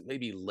 okay, is it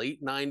maybe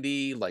late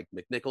 90, like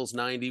McNichols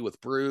 90 with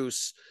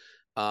Bruce?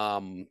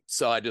 So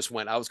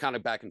I was kind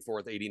of back and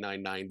forth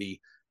 89, 90.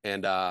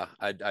 And I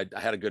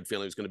had a good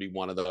feeling it was going to be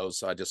one of those.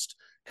 So I just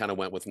kind of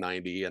went with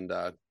 90 and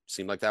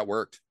seemed like that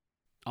worked.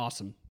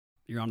 Awesome.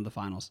 You're on to the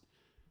finals.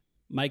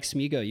 Mike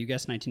Smigo, you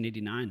guessed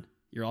 1989.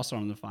 You're also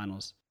on the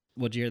finals.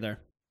 What'd you hear there?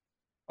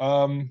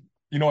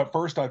 At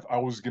first I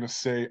was going to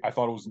say, I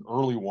thought it was an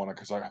early one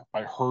because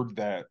I heard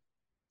that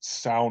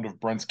sound of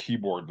Brent's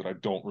keyboard that I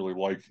don't really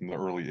like from the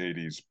early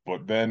 80s,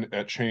 but then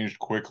it changed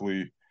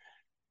quickly.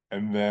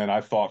 And then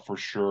I thought for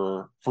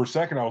sure, for a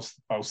second, I was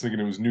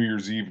thinking it was New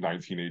Year's Eve,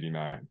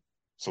 1989.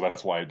 So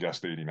that's why I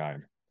guessed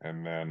 89.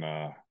 And then,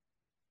 yeah.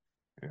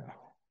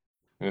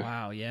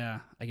 Wow, yeah.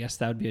 I guess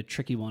that would be a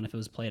tricky one if it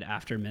was played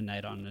after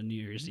midnight on a New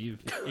Year's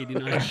Eve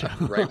 89 show.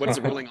 Right. What's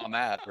the ruling on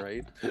that,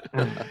 right?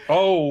 Yeah,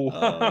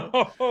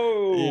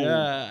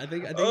 I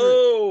think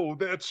Oh,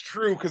 that's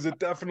true, because it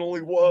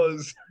definitely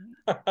was.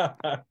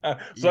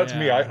 So that's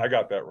me. I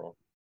got that wrong.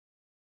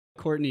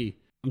 Courtney,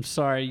 I'm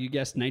sorry, you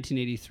guessed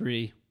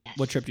 1983.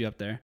 What tripped you up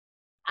there?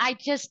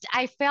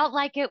 I felt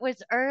like it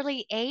was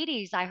early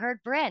 80s. I heard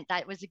Brent.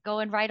 That was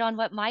going right on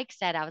what Mike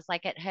said. I was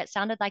like, it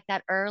sounded like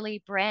that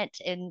early Brent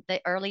in the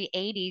early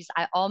 80s.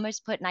 I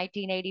almost put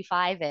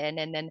 1985 in.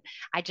 And then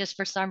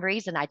for some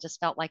reason, I just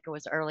felt like it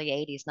was early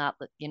 80s,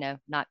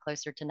 not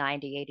closer to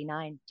 90,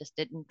 89. Just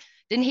didn't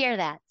hear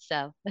that.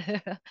 So.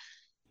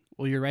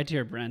 Well, you're right to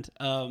hear Brent.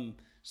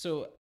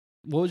 So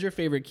what was your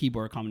favorite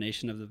keyboard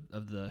combination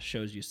of the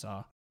shows you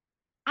saw?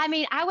 I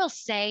mean, I will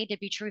say, to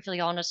be truthfully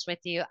honest with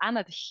you, I'm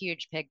a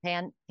huge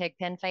Pigpen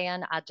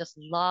fan. I just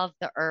love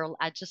the Earl.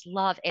 I just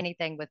love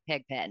anything with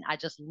Pigpen. I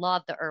just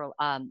love the Earl,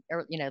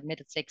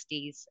 mid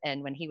 '60s,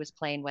 and when he was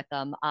playing with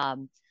them.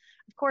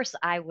 Of course,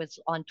 I was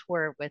on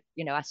tour with,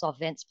 I saw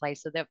Vince play,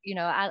 so that,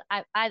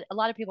 a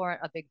lot of people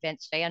aren't a big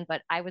Vince fan,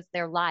 but I was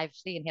there live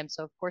seeing him,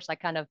 so of course I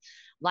kind of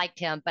liked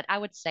him. But I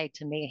would say,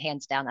 to me,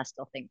 hands down, I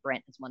still think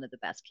Brent is one of the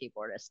best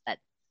keyboardists that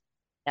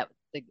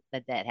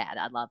Dead had.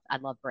 I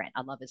love Brent.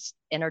 I love his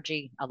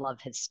energy. I love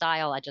his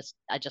style. I just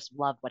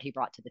love what he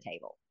brought to the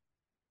table.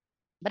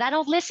 But I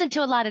don't listen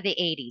to a lot of the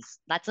 80s.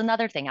 That's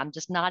another thing. I'm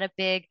just not a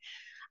big.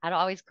 I'd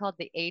always called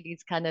the 80s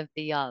kind of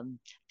the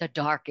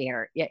dark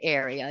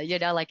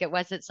area. Like it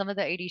wasn't some of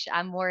the 80s.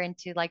 I'm more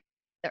into I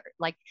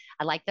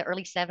like the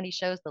early 70s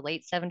shows, the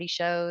late 70s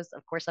shows.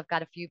 Of course, I've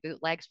got a few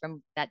bootlegs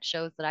from that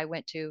shows that I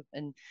went to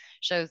and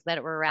shows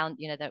that were around,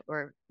 I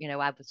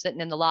was sitting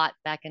in the lot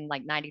back in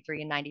like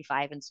 93 and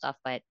 95 and stuff,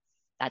 but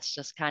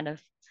that's kind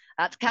of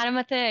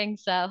my thing.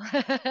 So,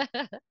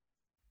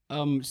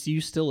 So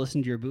you still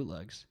listen to your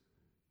bootlegs?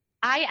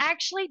 I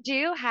actually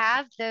do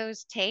have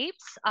those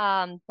tapes,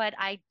 but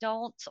I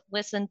don't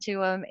listen to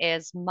them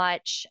as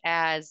much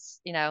as,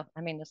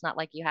 I mean, it's not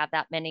like you have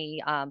that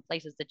many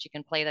places that you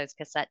can play those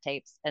cassette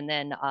tapes and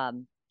then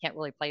can't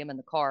really play them in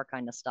the car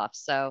kind of stuff.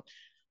 So,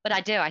 but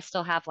I do. I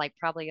still have like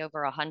probably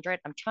over 100.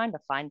 I'm trying to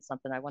find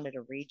something I wanted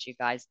to read you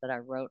guys that I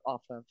wrote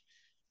off of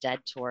Dead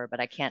Tour,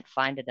 but I can't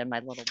find it in my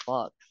little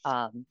book.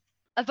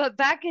 But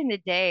back in the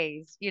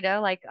days,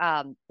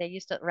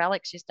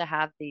 Relics used to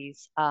have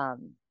these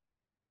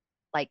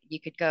like you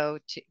could go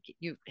to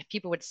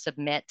people would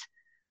submit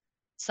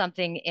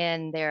something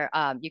in there.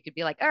 You could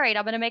be like, all right,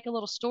 I'm going to make a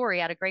little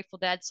story out of Grateful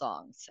Dead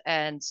songs,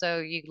 and so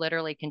you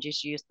literally can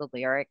just use the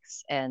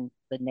lyrics and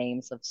the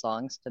names of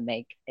songs to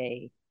make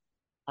a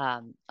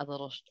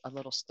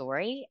little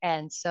story.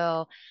 And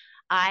so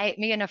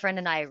me and a friend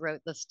and I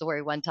wrote the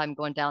story one time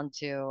going down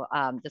to,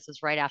 this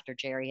is right after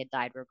Jerry had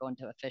died. We were going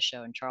to a fish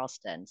show in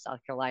Charleston, South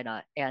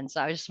Carolina. And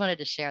so I just wanted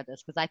to share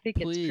this because I think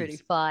it's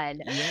pretty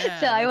fun. Yeah,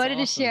 so I wanted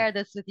awesome. to share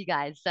this with you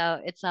guys. So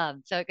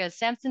so it goes,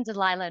 Samson,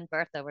 Delilah, and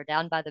Bertha were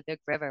down by the big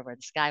river where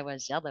the sky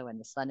was yellow and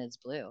the sun is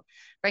blue.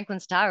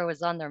 Franklin's Tower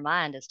was on their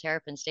mind as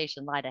Terrapin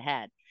Station light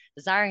ahead.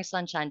 Desiring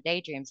sunshine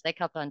daydreams, they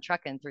kept on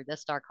trucking through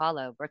this dark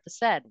hollow. Bertha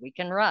said, we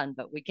can run,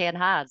 but we can't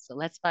hide, so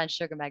let's find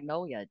Sugar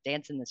Magnolia,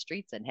 dance in the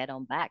streets, and head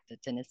on back to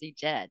Tennessee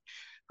Jed.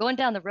 Going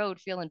down the road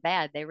feeling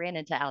bad, they ran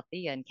into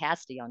Althea and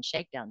Cassidy on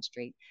Shakedown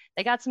Street.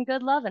 They got some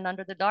good loving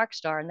under the dark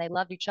star, and they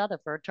loved each other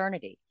for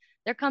eternity.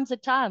 There comes a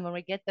time when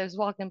we get those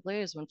walking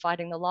blues when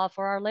fighting the law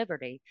for our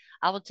liberty.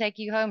 I will take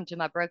you home to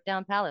my broke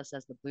down palace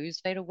as the blues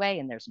fade away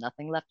and there's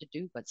nothing left to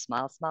do but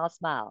smile, smile,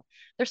 smile.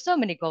 There's so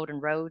many golden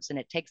roads and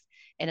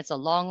it's a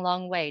long,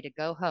 long way to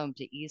go home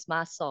to ease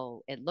my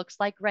soul. It looks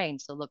like rain,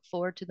 so look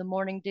forward to the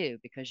morning dew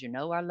because you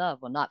know our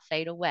love will not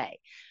fade away.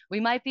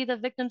 We might be the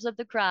victims of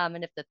the crime,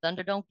 and if the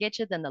thunder don't get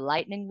you, then the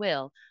lightning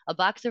will. A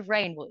box of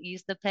rain will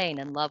ease the pain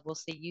and love will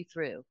see you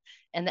through.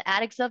 In the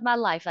attics of my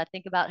life, I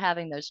think about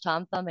having those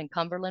Tom Thumb and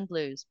Cumberland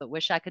blues, but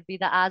wish I could be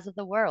the eyes of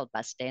the world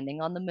by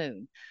standing on the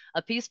moon.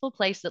 A peaceful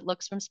place that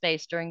looks from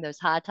space during those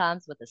high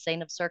times with a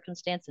saint of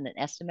circumstance and an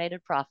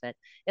estimated prophet.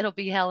 It'll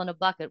be hell in a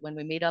bucket when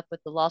we meet up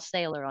with the lost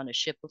sailor on a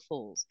ship of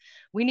fools.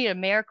 We need a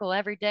miracle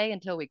every day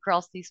until we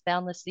cross these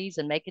boundless seas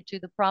and make it to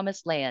the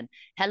promised land.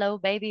 Hello,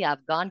 baby,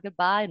 I've gone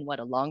goodbye, and what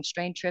a long,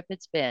 strange trip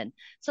it's been.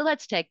 So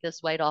let's take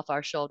this weight off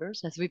our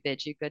shoulders as we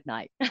bid you good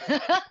night.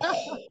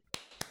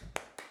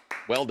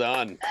 Well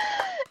done.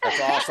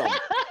 That's awesome.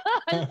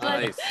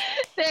 Nice.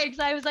 Thanks.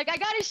 I was like, I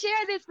got to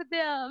share this with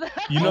them.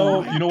 You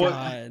know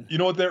God.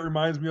 what that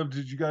reminds me of?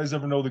 Did you guys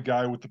ever know the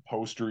guy with the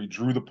poster? He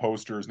drew the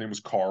poster. His name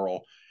was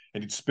Carl,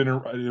 and he'd spin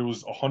it. It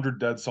was 100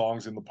 Dead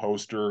songs in the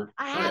poster.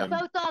 I have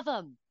both of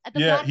them. The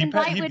Yeah, black and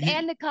white one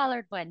and the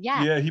colored one.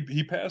 Yeah. Yeah,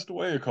 he passed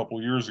away a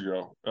couple years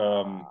ago.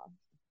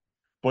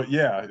 But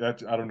yeah,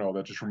 I don't know.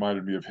 That just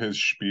reminded me of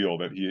his spiel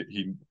that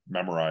he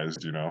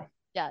memorized.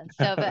 Yeah.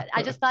 So, but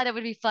I just thought it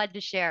would be fun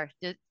to share,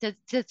 to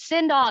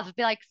send off,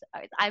 be like,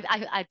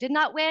 I did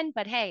not win,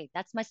 but hey,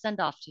 that's my send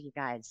off to you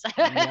guys.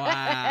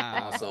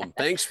 Wow. Awesome.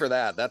 Thanks for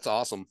that. That's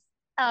awesome.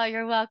 Oh,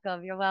 you're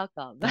welcome. You're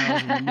welcome.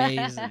 That was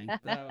amazing.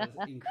 That was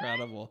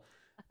incredible.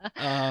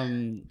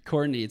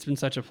 Courtney, it's been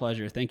such a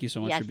pleasure. Thank you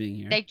so much for being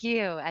here. Thank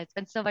you. It's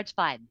been so much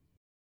fun.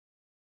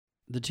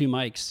 The two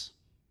mics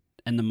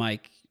and the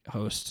mic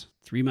host,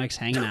 three mics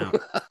hanging out.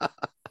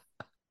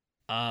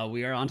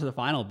 We are on to the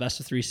final best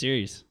of three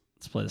series.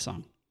 Let's play the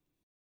song.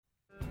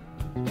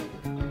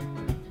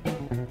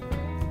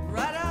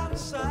 Right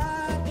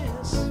outside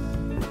this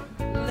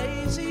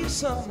lazy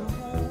summer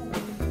home.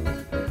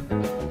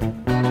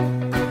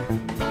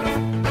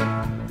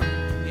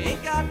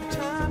 Ain't got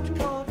time to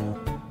call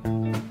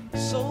no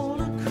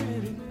solar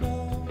critic,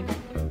 no.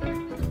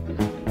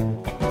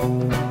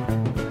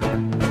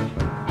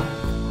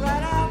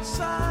 Right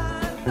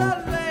outside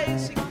the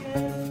lazy gate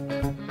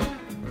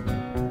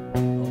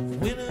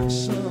of winter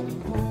summer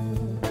home.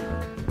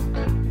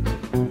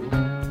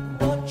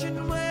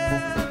 Watching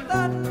where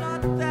the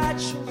nut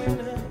thatch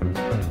winter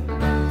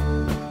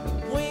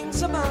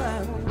wings a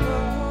mile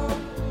long,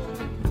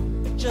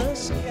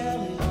 just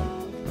carry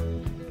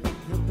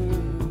the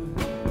bird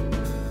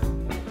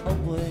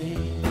away.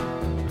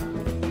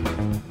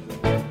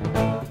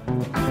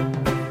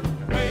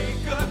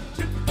 Wake up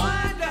to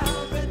find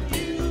out that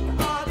you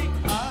are the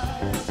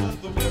eyes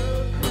of the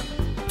world.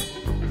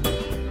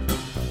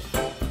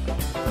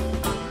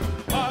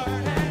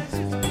 Heart has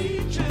its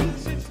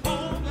beaches, its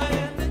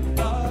homeland, and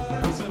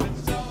stars of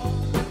its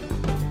own.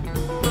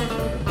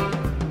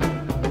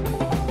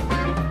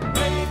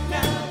 Wake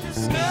now,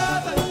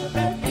 discover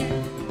that you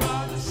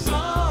are the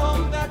song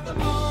that the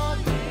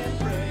morning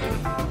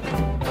brings.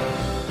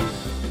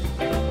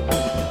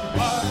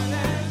 Heart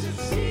has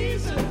its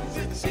seasons,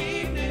 its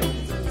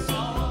evenings, and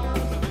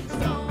songs of its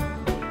own.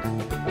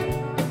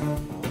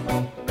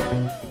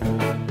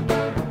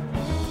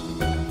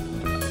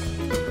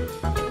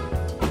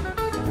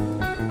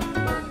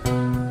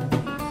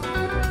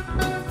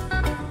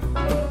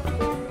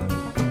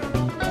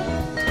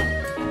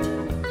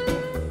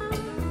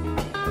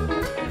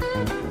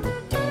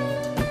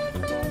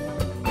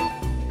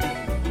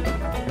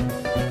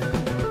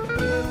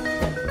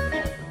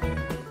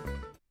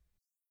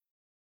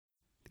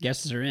 The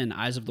guests are in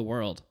Eyes of the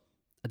World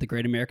at the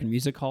Great American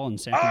Music Hall in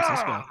San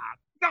Francisco.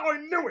 Now I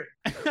knew it.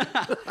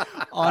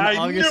 On I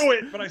August- knew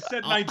it, but I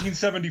said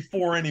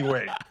 1974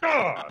 anyway.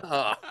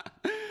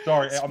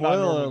 Sorry, I'm not Spoiler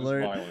normally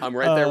alert. smiling. I'm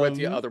right there with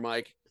you, Um, other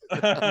Mike.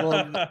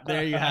 Well,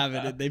 there you have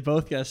it. They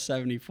both guessed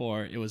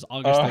 74. It was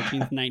August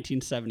 13th,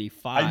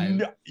 1975. I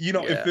know,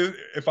 Yeah.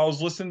 if I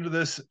was listening to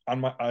this in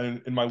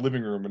my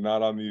living room and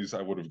not on these,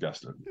 I would have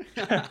guessed it.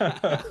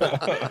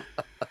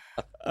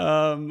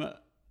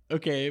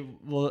 Okay,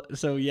 well,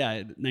 so yeah,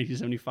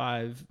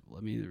 1975.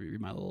 Let me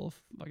read my little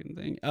fucking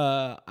thing.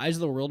 Eyes of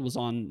the World was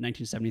on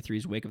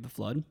 1973's Wake of the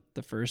Flood,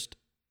 the first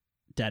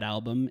Dead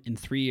album in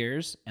 3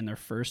 years, and their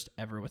first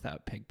ever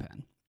without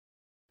Pigpen.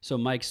 So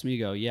Mike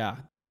Smigo, yeah.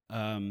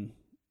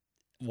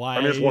 Why?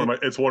 I mean,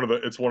 it's one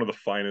of the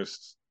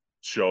finest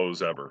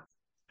shows ever,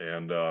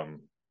 and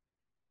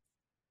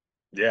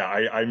yeah,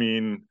 I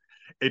mean,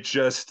 it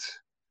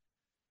just,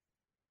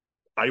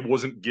 I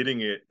wasn't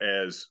getting it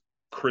as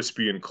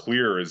crispy and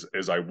clear as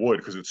I would,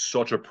 because it's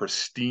such a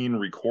pristine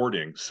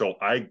recording. So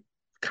I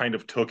kind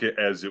of took it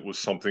as it was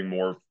something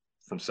more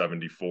from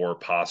 74,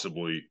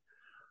 possibly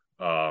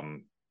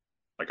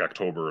like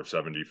October of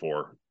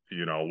 74,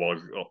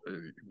 well,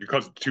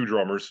 because two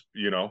drummers,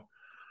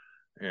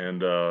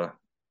 and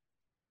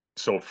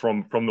so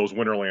from those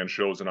Winterland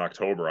shows in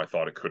October, I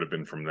thought it could have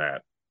been from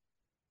that,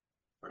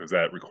 because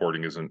that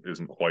recording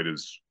isn't quite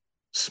as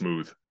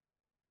smooth,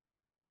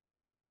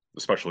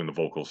 especially in the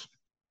vocals.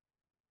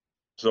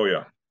 So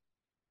yeah.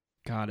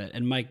 Got it.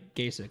 And Mike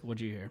Gasick,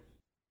 what'd you hear?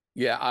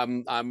 Yeah,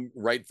 I'm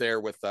right there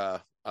with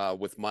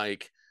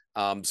Mike.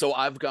 So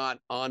I've got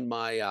on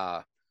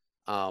my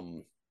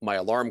my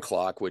alarm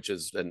clock, which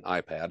is an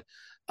iPad,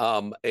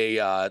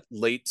 a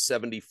late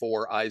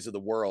 74 Eyes of the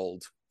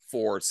World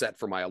set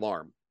for my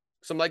alarm.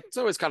 So I'm like, it's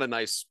always kind of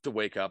nice to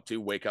wake up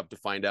to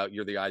find out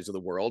you're the eyes of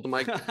the world. I'm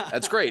like,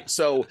 that's great.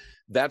 So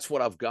that's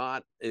what I've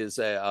got, is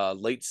a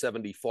late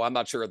 74. I'm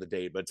not sure of the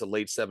date, but it's a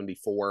late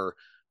 74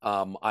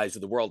 Eyes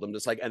of the World. I'm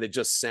just like, and it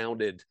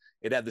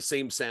had the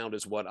same sound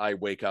as what I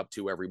wake up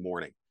to every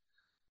morning.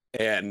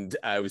 And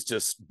I was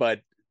just, but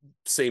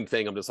same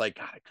thing. I'm just like,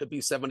 God, it could be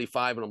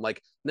 75. And I'm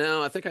like,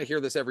 no, I think I hear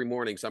this every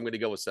morning. So I'm going to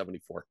go with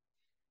 74.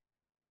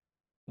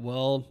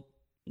 Well,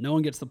 no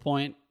one gets the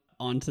point.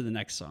 On to the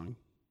next song.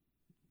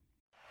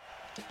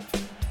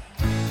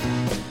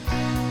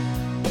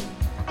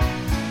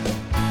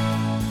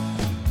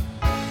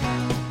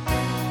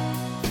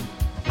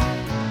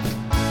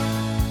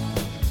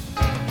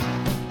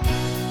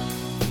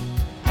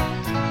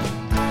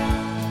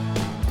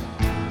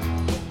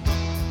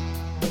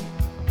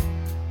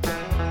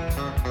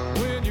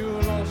 When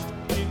you're lost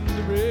in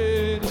the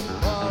red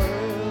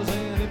waters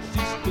and it's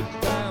just a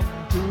time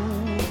to,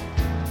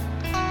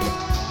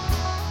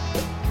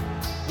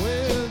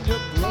 when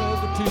your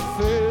gravity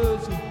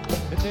fails and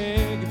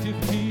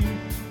negativity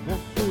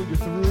won't pull you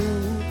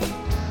through,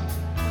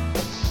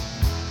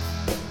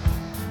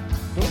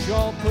 don't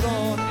y'all put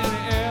on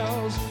any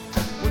airs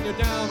when you're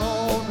down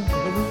on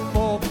the roof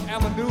of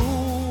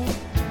Avenue,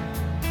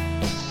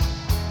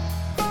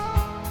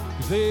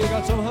 'cause they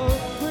got some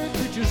hungry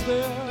creatures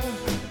there.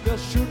 They'll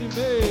surely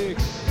make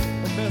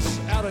a mess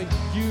out of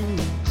you.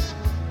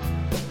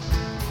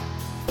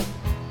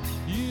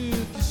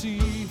 If you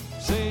see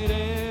St.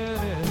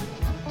 Anne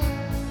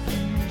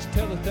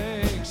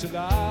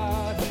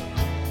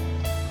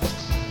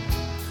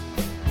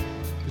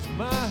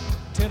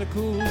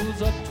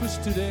wrinkles are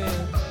twisted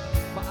and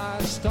my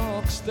eye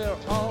stalks, they're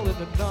all in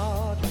a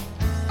knot.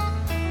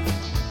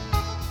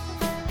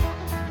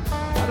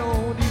 I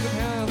don't even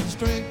have the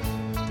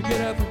strength to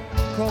get up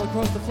and crawl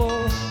across the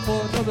floor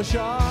for another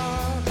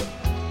shot.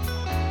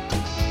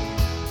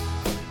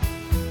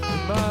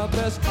 And my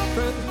best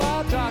friend,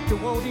 my doctor,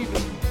 won't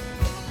even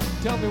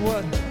tell me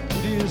what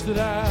it is that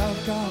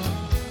I've got.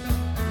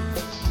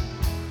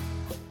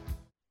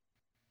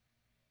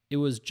 It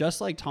was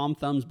Just Like Tom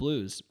Thumb's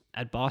Blues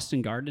at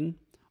Boston Garden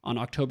on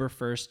October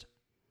 1st,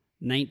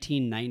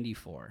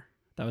 1994.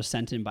 That was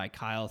sent in by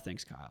Kyle.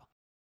 Thanks, Kyle.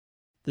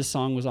 This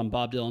song was on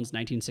Bob Dylan's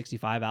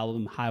 1965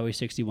 album Highway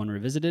 61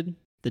 Revisited.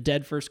 The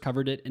Dead first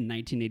covered it in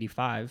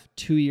 1985,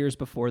 2 years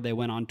before they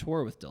went on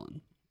tour with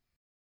Dylan.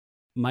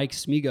 Mike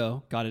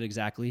Smigo got it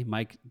exactly.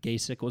 Mike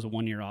Gasick was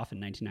 1 year off in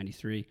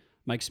 1993.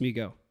 Mike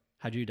Smigo,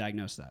 how'd you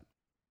diagnose that?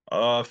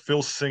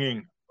 Phil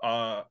singing.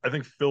 I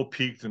think Phil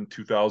peaked in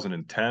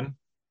 2010.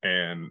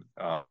 And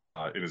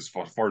it is,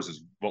 as far as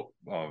his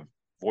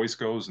voice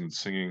goes and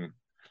singing,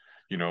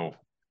 you know,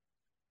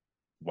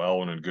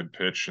 well and in good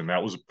pitch, and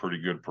that was a pretty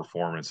good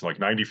performance. Like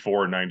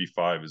 94 and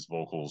 95, his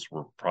vocals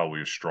were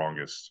probably his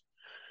strongest,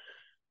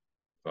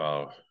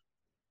 I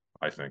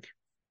think.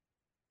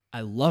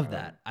 I love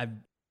that.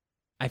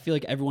 I feel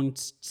like everyone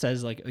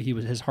says like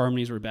his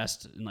harmonies were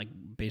best in like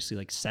basically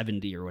like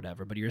 70 or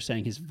whatever, but you're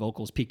saying his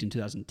vocals peaked in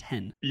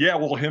 2010. Yeah,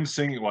 well, him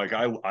singing, like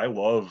I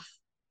love,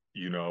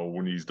 you know,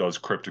 when he does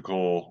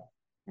Cryptical,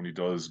 when he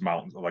does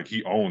Mountains, like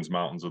he owns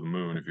Mountains of the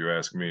Moon, if you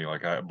ask me.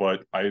 Like I'm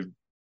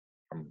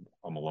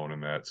alone in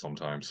that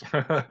sometimes.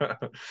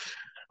 But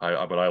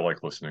I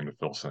like listening to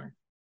Phil sing.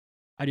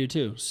 I do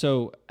too.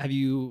 So have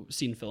you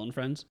seen Phil and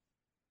Friends?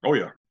 Oh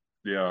yeah.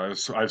 Yeah,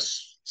 I've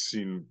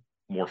seen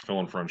more Phil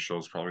and Friends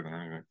shows probably than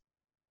anything.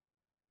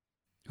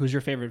 Who's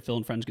your favorite Phil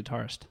and Friends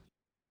guitarist?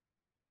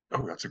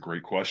 Oh, that's a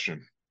great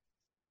question.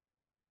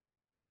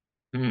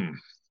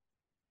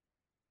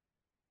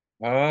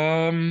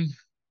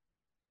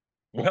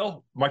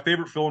 Well, my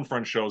favorite Phil and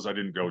Friends shows I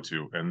didn't go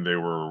to, and they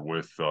were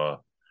with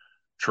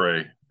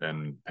Trey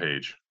and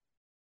Paige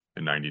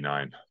in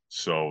 '99.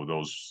 So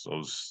those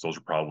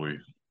are probably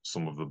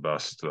some of the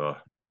best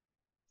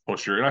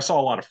push here. And I saw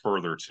a lot of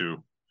Further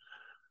too.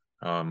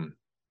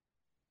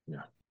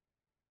 Yeah.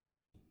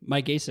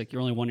 Mike Gasick,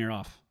 you're only 1 year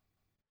off.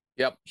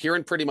 Yep,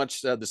 hearing pretty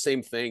much the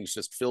same things,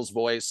 just Phil's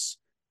voice.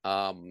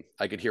 I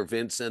could hear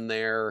Vince in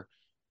there.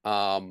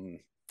 And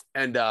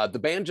the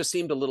band just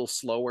seemed a little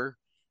slower,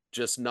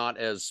 just not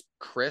as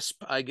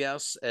crisp, I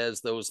guess,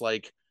 as those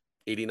like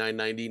 89,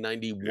 90,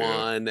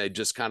 91. Yeah. It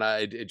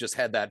just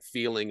had that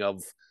feeling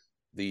of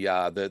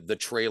the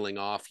trailing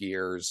off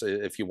years,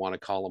 if you want to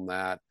call them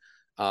that,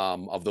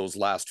 of those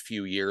last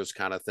few years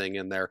kind of thing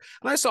in there.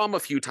 And I saw them a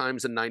few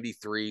times in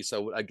 93.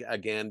 So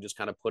again, just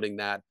kind of putting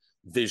that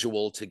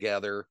visual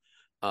together.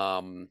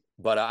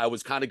 But I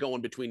was kind of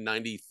going between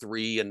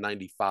 93 and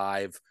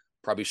 95.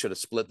 Probably should have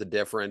split the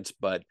difference,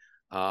 but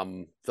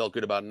felt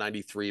good about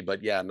 93.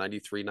 But yeah,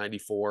 93,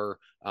 94,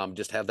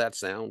 just have that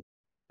sound.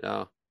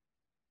 Yeah.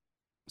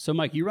 So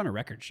Mike, you run a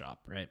record shop,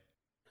 right?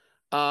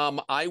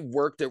 I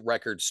worked at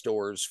record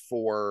stores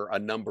for a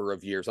number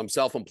of years. I'm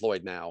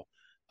self-employed now.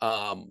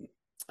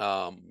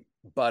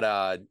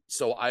 But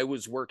so I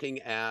was working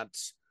at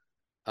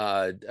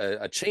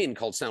a chain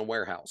called Sound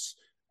Warehouse.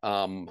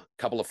 A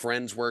couple of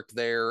friends worked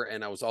there,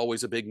 and I was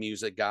always a big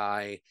music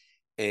guy,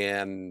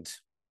 and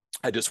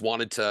I just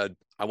wanted to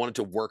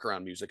work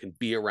around music and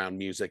be around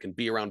music and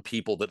be around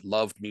people that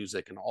loved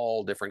music and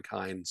all different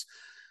kinds.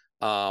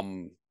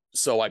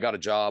 So I got a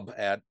job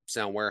at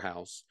Sound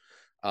Warehouse.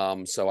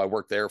 So I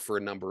worked there for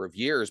a number of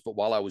years, but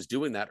while I was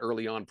doing that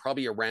early on,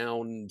 probably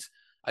around,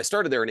 I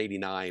started there in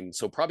 89.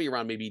 So probably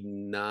around maybe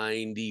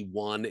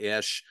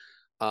 91-ish.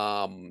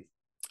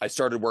 I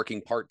started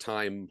working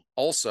part-time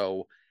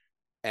also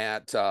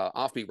at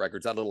Offbeat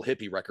Records, that little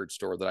hippie record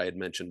store that I had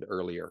mentioned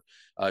earlier.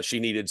 She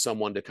needed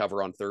someone to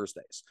cover on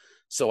Thursdays.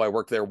 So I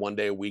worked there one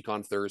day a week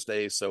on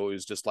Thursdays. So it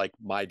was just like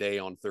my day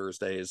on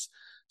Thursdays.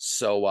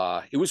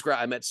 So it was great.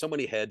 I met so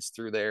many heads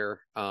through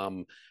there.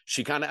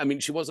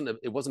 It wasn't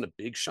a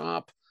big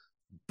shop,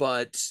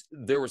 but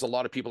there was a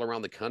lot of people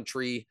around the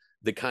country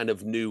that kind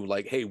of knew,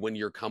 like, hey, when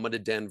you're coming to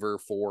Denver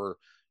for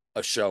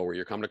a show, or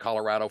you're coming to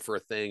Colorado for a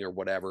thing or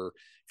whatever,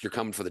 if you're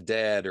coming for the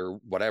Dead or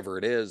whatever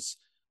it is,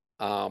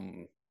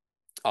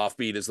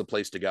 Offbeat is the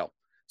place to go.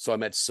 So I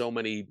met so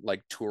many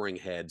like touring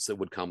heads that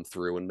would come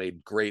through and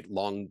made great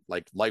long,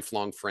 like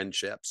lifelong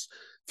friendships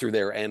through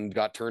there, and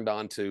got turned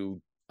on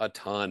to a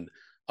ton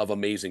of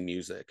amazing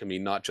music. I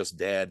mean, not just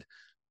Dead,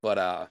 but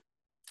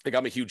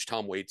I'm a huge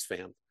Tom Waits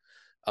fan.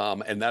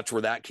 And that's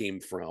where that came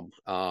from.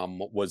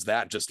 Was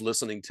that just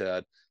listening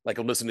to, like,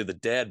 I'm listening to the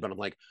Dead, but I'm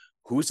like,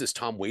 who's this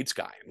Tom Waits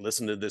guy? And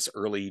listen to this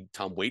early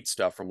Tom Waits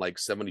stuff from like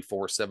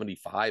 74,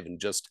 75, and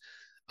just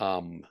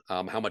how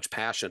much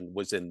passion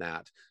was in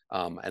that.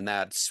 And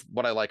that's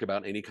what I like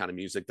about any kind of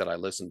music that I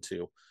listen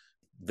to,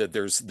 that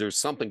there's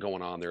something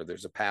going on there.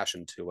 There's a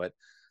passion to it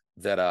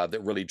that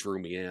really drew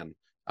me in.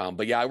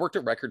 But yeah, I worked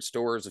at record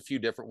stores, a few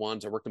different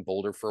ones. I worked in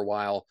Boulder for a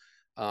while.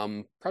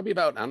 probably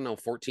about, I don't know,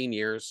 14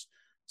 years.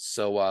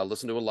 So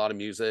listened to a lot of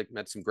music,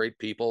 met some great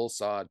people,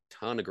 saw a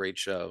ton of great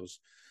shows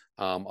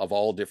of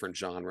all different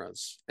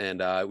genres.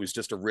 And it was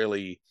just a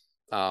really,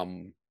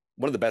 one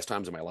of the best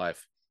times of my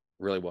life.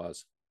 It really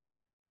was.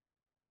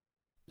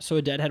 So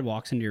a Deadhead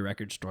walks into your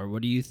record store.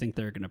 What do you think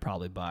they're going to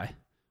probably buy?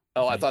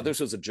 Oh, I thought this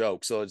was a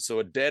joke. So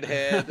a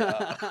Deadhead.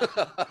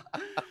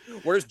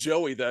 Where's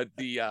Joey?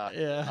 Yeah,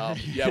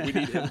 we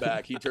need him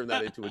back. He turned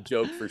that into a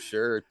joke for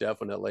sure,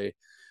 definitely.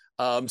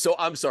 So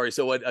I'm sorry.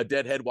 So a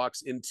Deadhead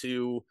walks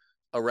into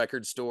a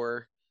record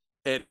store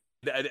and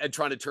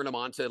trying to turn them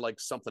on to like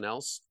something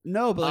else.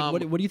 No, but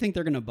like, what do you think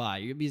they're going to buy?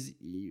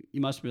 You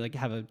must be like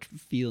have a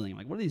feeling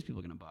like, what are these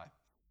people going to buy?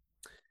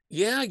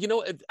 Yeah,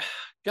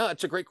 God,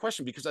 it's a great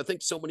question because I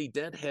think so many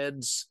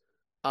Deadheads,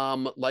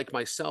 like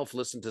myself,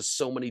 listen to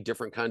so many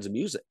different kinds of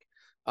music.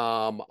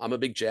 I'm a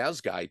big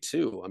jazz guy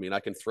too. I mean, I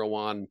can throw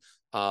on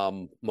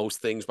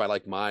most things by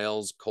like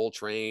Miles,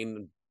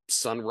 Coltrane,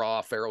 Sun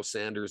Ra, Pharoah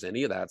Sanders,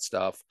 any of that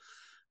stuff,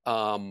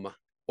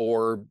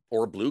 or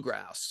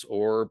bluegrass,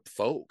 or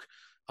folk,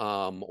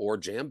 or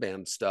jam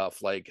band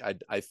stuff. Like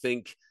I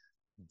think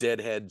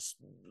Deadheads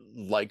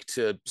like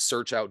to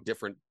search out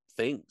different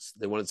things.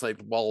 They want to say,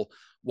 well,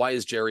 why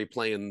is Jerry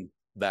playing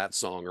that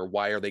song, or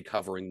why are they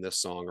covering this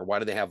song, or why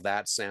do they have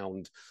that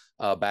sound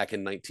back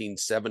in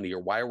 1970,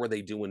 or why were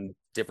they doing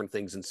different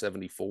things in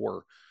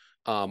 74?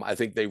 I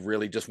think they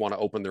really just want to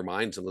open their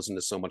minds and listen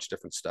to so much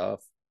different stuff.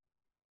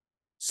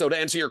 So to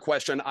answer your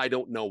question, I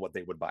don't know what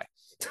they would buy.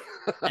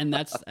 And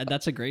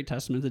that's a great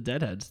testament to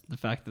Deadheads. The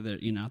fact that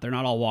they're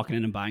not all walking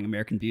in and buying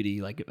American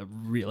Beauty like a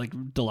real like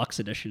deluxe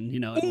edition.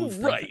 Ooh,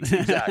 right?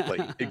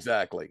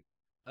 Exactly.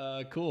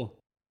 Cool.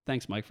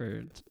 Thanks, Mike,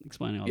 for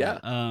explaining all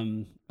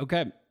that.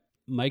 Okay.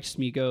 Mike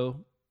Smigo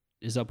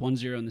is up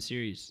 1-0 in the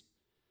series.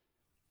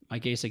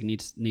 Mike Asik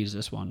needs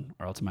this one,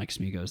 or else Mike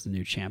Smigo is the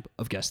new champ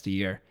of Guest of the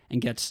Year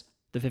and gets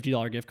the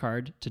 $50 gift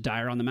card to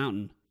Dire on the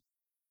Mountain.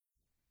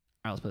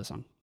 All right, let's play the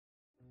song.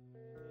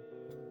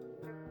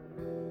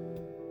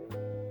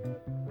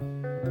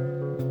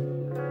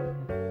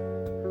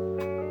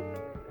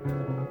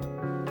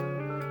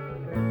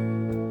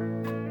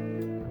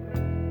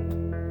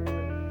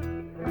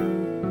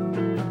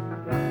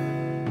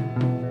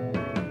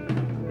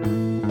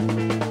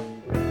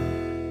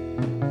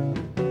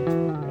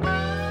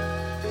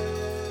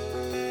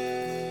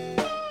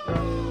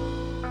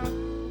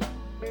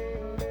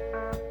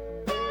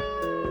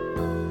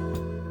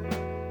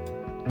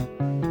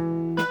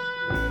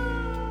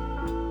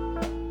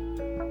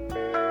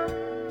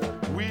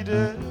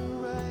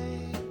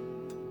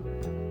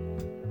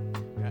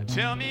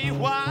 Tell me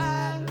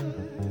why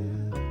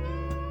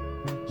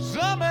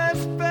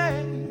summer's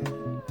fade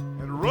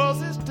and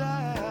roses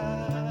die.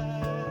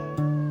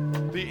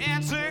 The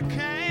answer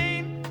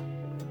came,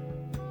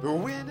 the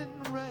wind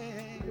and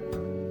rain.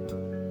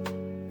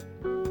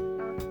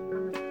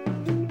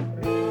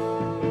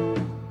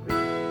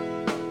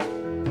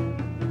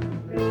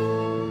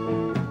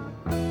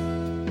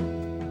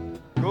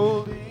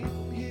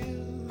 Golden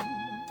hills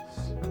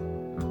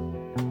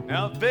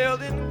now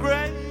veiled in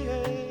gray.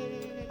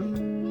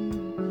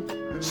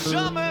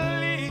 Summer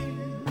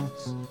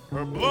leaves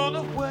are blown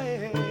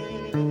away,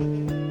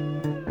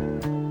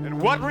 and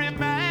what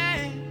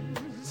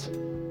remains?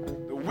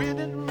 The wind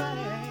and rain.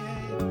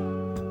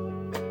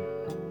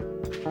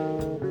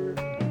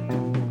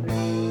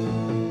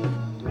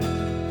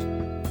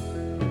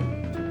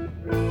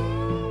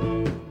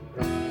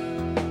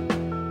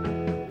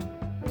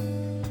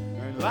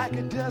 And like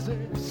a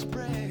desert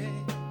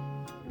spring,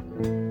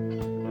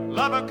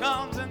 my lover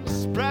comes and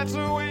spreads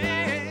her wings.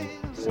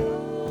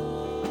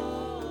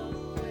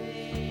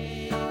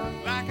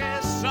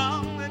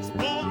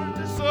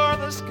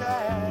 The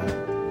sky,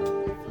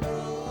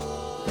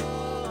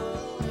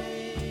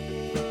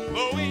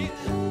 flowing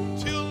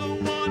till the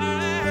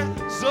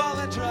water's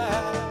all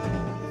dry,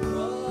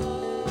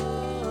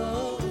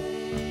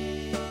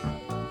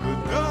 but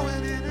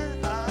knowing in her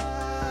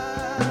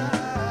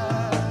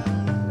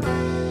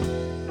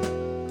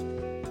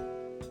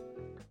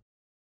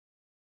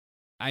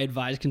I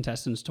advise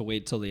contestants to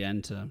wait till the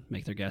end to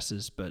make their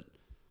guesses, but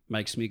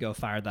Mike Smigo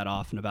fired that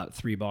off in about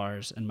 3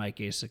 bars, and Mike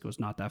Asik was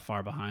not that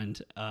far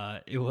behind.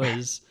 It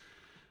was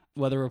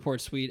Weather Report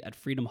Suite at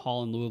Freedom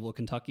Hall in Louisville,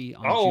 Kentucky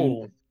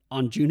on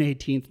June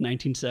 18th,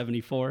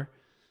 1974.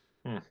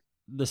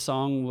 The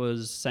song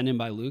was sent in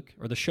by Luke,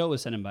 or the show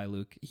was sent in by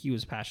Luke. He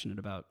was passionate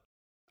about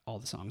all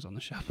the songs on the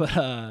show,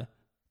 but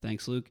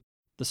thanks, Luke.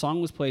 The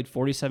song was played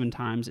 47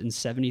 times in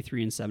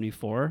 73 and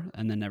 74,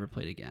 and then never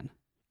played again.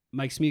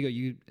 Mike Smigo,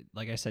 you,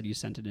 like I said, you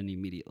sent it in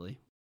immediately.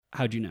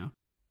 How'd you know?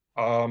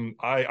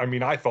 I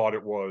mean, I thought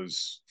it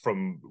was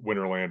from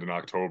Winterland in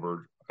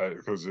October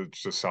because it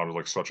just sounded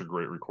like such a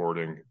great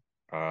recording.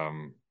 But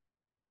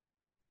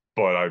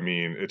I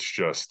mean, it's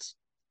just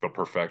the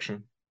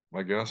perfection,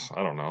 I guess.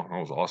 I don't know. That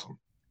was awesome.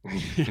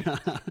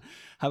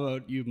 How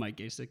about you, Mike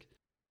Asik?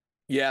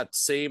 Yeah,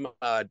 same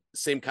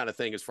kind of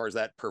thing as far as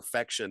that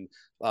perfection.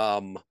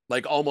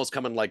 Like almost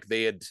coming like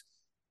they had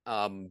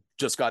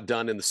just got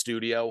done in the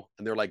studio,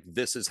 and they're like,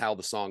 this is how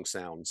the song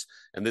sounds,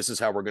 and this is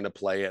how we're going to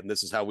play it, and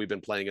this is how we've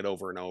been playing it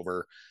over and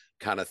over,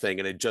 kind of thing.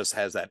 And it just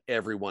has that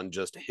everyone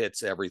just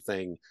hits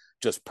everything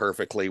just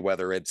perfectly,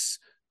 whether it's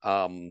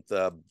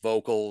the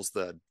vocals,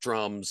 the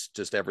drums,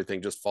 just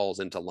everything just falls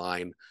into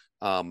line.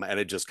 And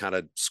it just kind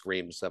of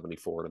screams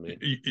 74 to me.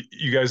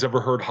 You guys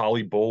ever heard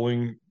Holly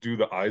Bowling do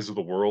the Eyes of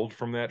the World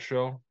from that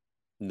show?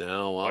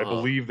 No, I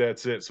believe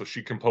that's it. So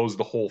she composed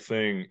the whole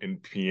thing in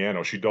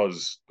piano. She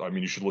does, I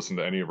mean, you should listen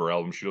to any of her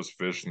albums. She does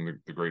Fish and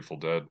the Grateful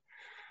Dead,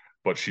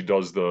 but she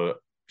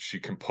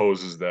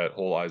composes that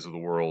whole Eyes of the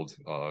World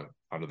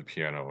onto the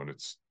piano, and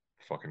it's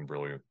fucking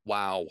brilliant.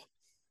 Wow.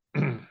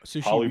 So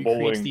she Holly recreates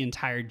Bowling, the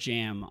entire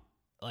jam,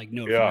 like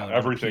note for yeah, note on the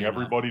everything, piano.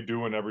 everybody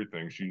doing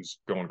everything. She's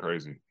going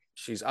crazy.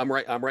 I'm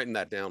writing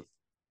that down.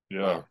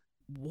 Yeah.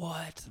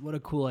 Wow. What a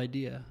cool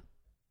idea.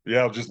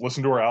 Yeah, just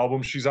listen to her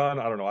album. She's on,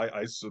 I don't know,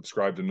 I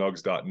subscribe to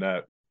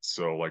nugs.net.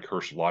 So like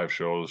her live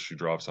shows, she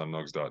drops on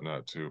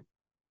nugs.net too.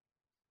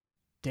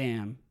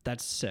 Damn,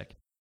 that's sick.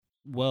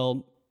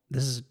 Well,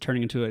 this is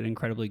turning into an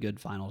incredibly good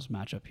finals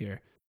matchup here.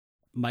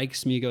 Mike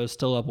Smigo is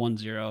still up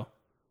 1-0.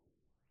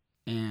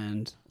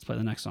 And let's play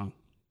the next song.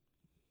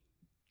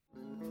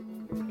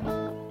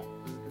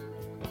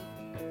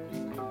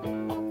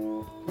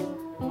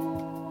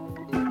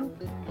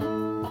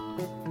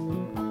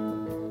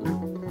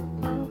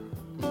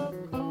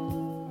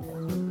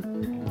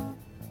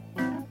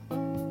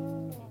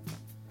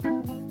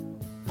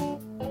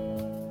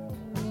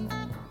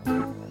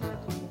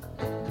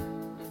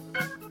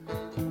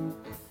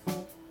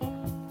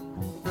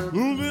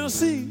 We'll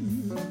see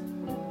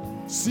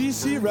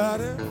CC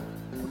Rider.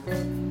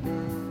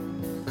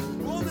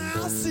 Well,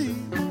 now see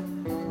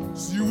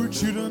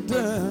what you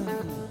done.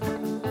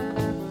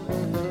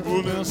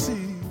 Well, now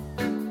see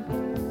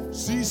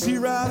CC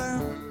Rider.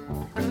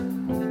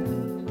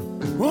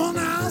 Well,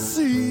 now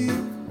see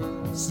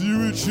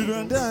what you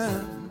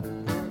done.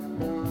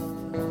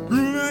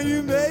 Now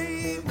you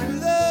made me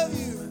love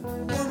you,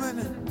 woman.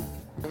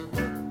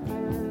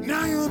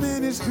 Now your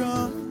man is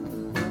come.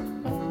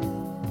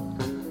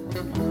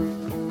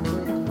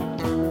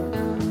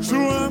 So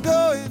I'm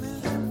going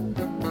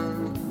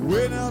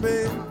away now,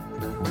 babe,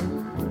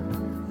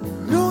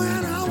 knowing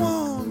I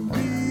won't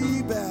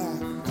be back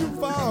to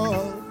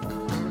fall.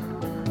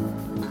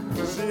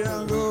 See,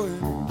 I'm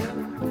going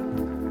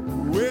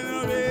away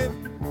now, babe,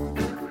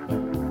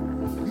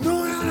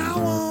 knowing I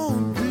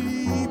won't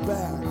be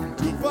back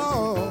to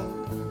fall.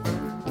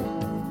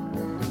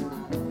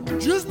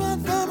 Just my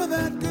thumb of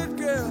that good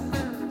girl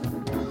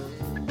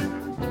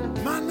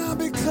might not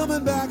be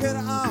coming back at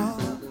all.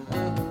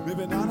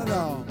 Maybe not at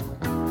all.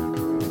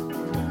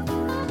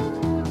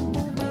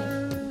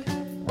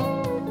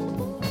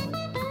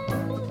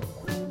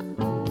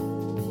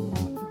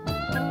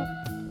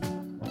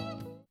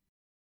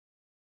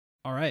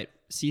 All right,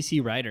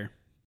 CC Rider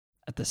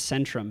at the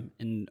Centrum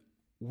in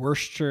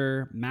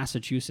Worcester,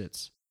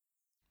 Massachusetts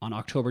on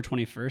October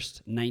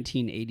 21st,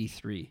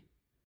 1983.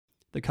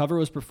 The cover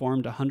was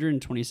performed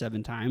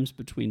 127 times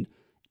between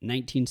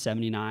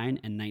 1979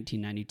 and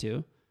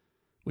 1992,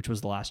 which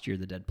was the last year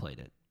the Dead played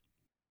it.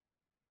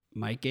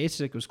 Mike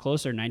Gasick was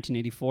closer,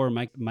 1984.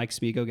 Mike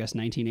Smigo guessed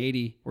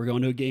 1980. We're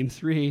going to a game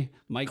 3.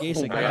 Mike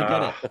Gasick,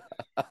 how'd you get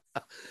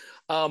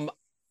it?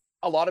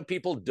 A lot of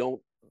people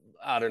don't,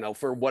 I don't know,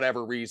 for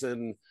whatever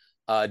reason,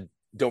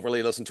 don't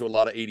really listen to a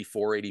lot of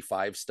 84,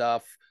 85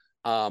 stuff.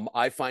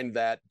 I find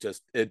that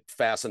just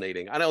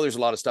fascinating. I know there's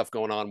a lot of stuff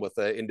going on with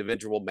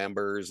individual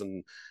members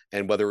and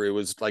whether it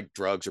was like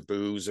drugs or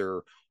booze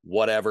or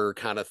whatever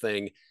kind of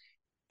thing,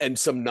 and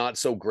some not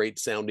so great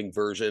sounding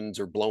versions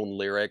or blown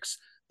lyrics.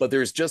 But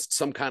there's just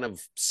some kind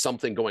of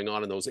something going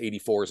on in those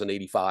 84s and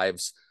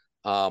 85s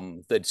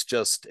that's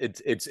just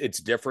it's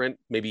different.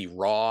 Maybe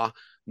raw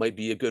might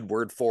be a good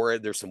word for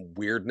it. There's some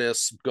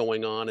weirdness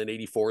going on in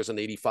 84s and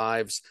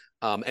 85s,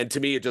 and to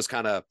me, it just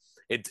kind of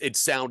it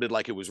sounded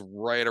like it was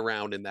right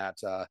around in that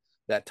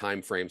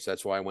time frame. So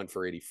that's why I went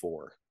for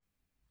 84.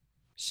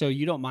 So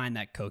you don't mind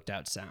that coked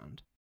out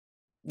sound?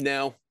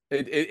 No,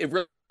 it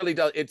really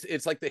does.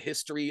 It's like the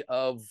history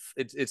of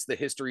it's the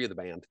history of the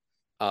band.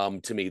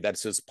 To me,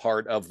 that's just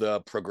part of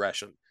the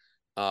progression.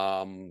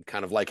 Kind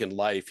of like in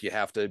life, you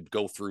have to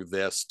go through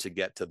this to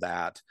get to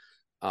that.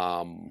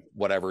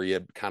 Whatever you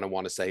kind of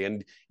want to say.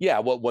 And yeah,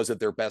 what was it?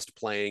 Their best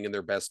playing in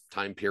their best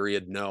time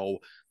period? No,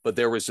 but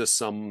there was just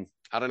some,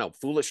 I don't know,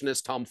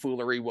 foolishness,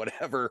 tomfoolery,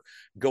 whatever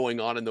going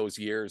on in those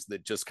years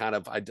that just kind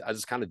of, I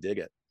just kind of dig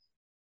it.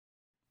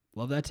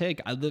 Love that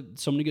take. I lived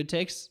so many good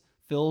takes.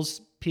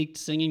 Phil's peaked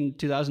singing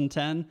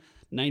 2010.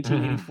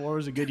 1984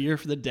 was a good year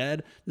for the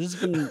Dead. This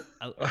has been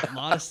a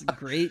lot of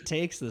great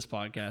takes this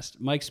podcast.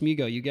 Mike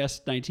Smigo, you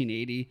guessed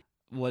 1980.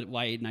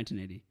 Why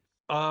 1980?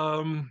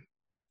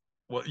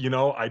 Well, you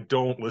know, I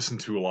don't listen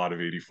to a lot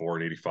of 84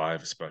 and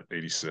 85, especially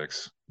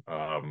 86.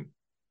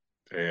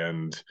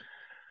 And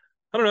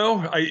I don't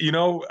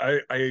know.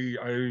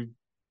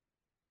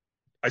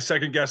 I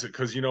second guess it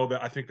because, you know,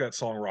 that I think that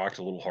song rocked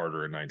a little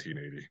harder in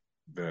 1980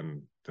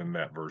 than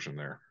that version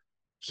there.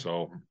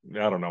 So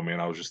I don't know, man.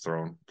 I was just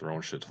throwing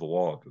shit to the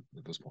wall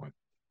at this point.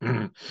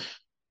 And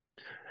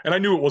I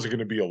knew it wasn't going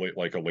to be a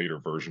later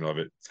version of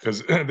it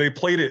because they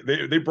played it.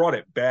 They brought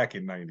it back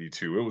in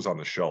 '92. It was on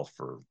the shelf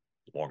for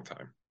a long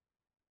time.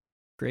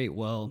 Great.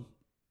 Well,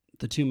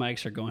 the two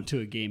mics are going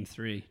to a game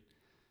 3.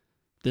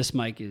 This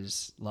mic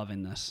is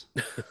loving this.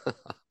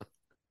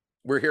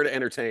 We're here to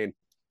entertain.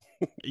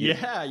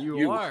 Yeah,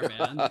 you are,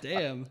 man.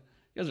 Damn. You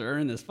guys are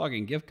earning this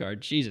fucking gift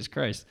card. Jesus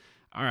Christ.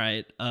 All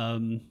right.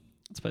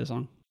 Let's play the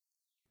song.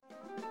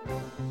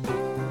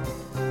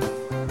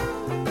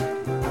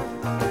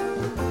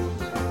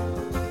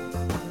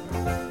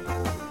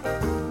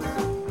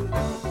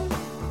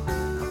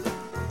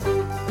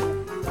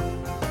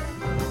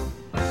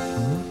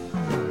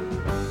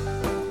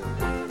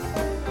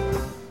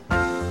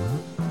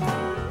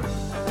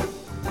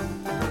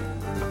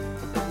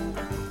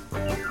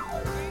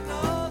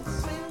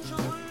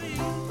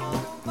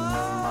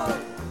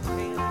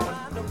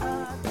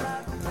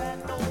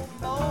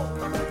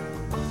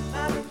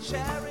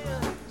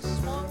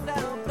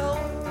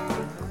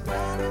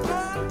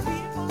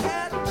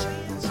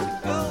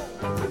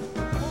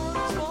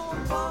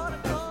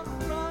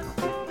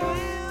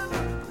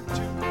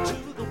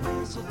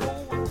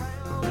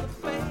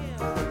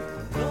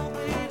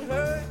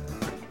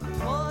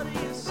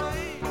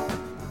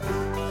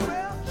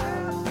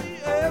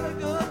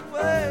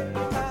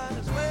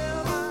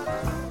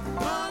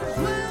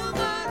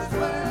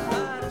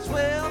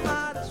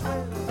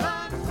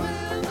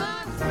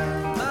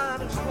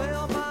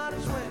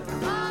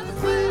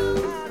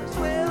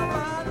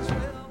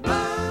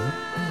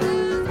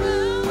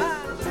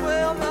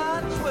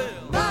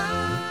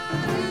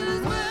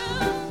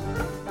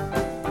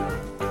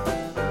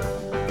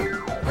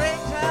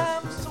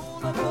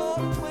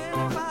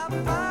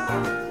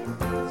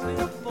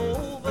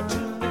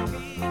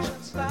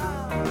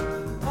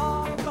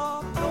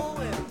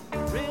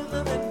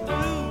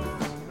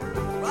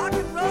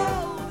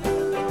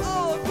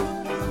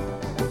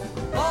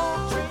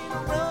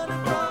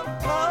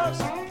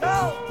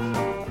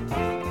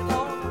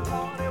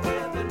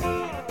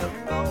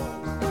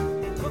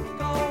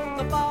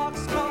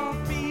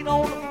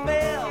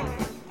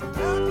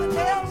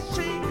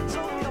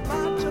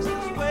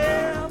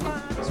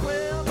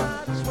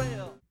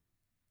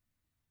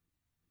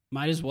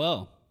 Might as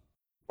well.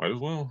 Might as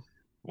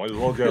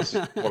well guess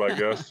what I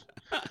guessed.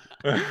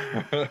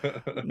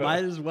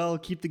 Might as well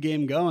keep the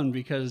game going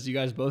because you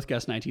guys both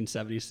guessed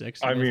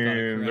 1976. I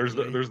mean,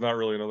 there's not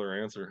really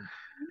another answer.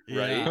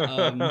 Right.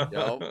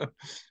 No.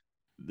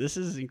 This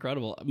is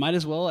incredible. Might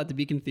as well at the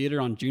Beacon Theater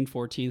on June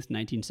 14th,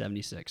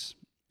 1976.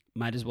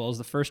 Might as well is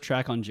the first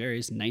track on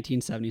Jerry's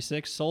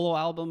 1976 solo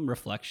album,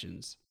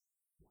 Reflections.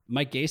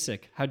 Mike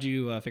Gasick, how'd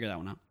you figure that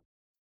one out?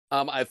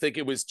 I think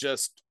it was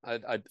just,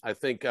 I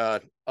think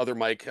other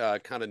Mike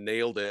kind of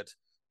nailed it.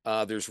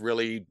 There's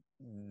really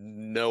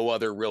no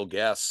other real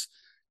guess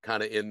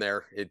kind of in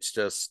there. It's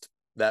just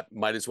that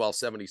Might as well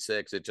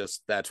 76.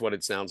 That's what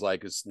it sounds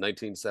like is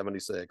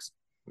 1976.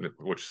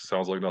 Which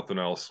sounds like nothing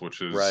else,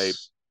 which is right.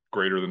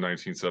 Greater than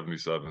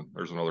 1977.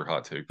 There's another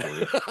hot take for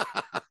you.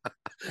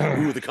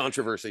 Ooh, the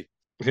controversy.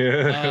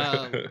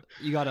 Yeah.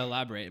 You got to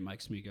elaborate,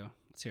 Mike Smigo.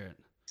 Let's hear it.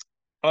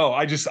 Oh,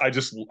 I just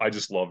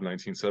love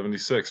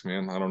 1976,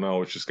 man. I don't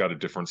know. It's just got a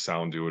different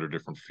sound to it, a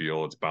different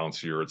feel. It's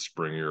bouncier, it's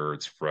springier,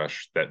 it's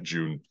fresh. That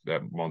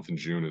month in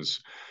June is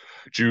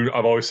June.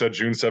 I've always said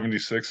June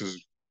 76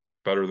 is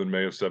better than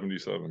May of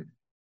 77.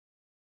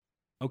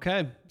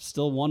 Okay,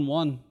 still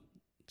 1-1.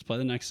 Let's play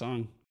the next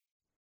song.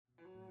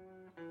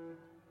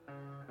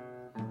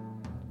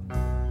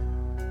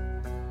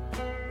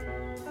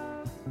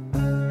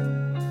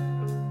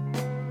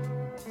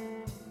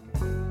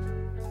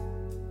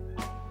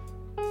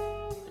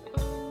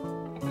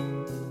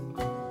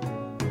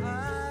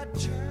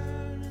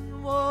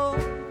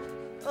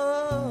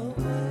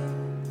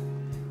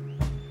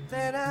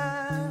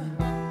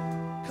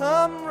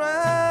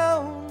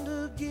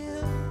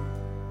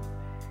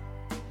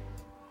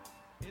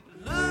 It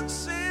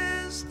looks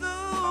as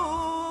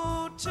though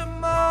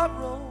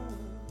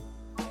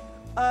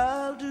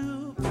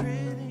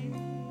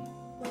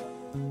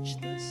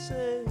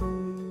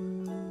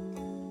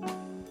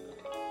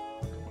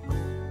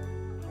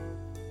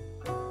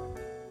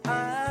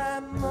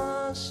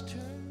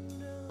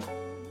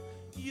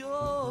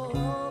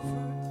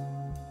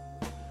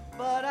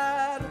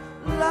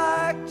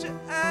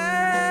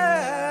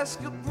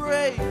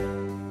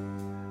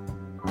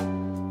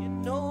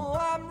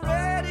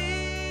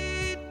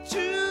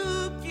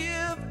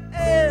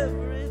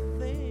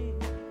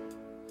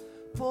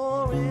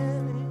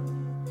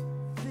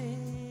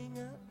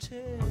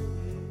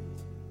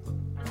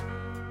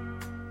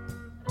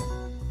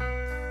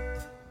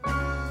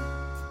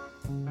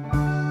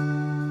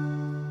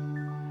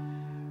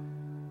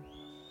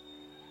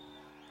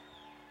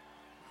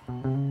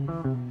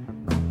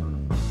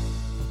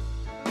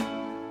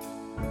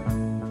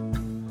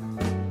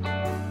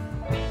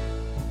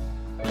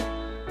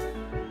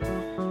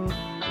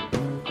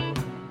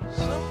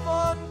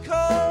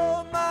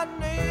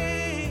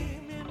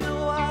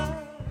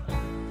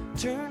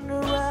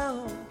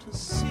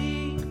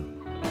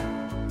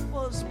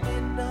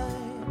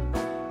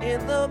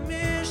in the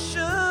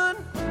mission,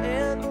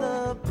 and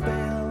the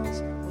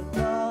bells were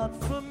not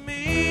for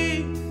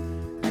me.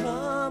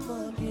 Come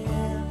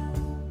again.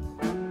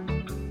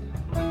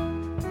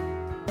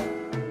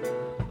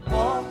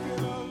 Walking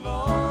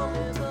along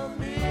in the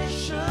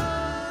mission,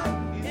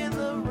 in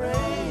the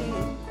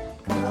rain.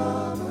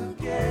 Come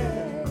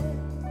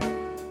again.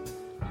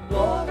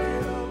 Walking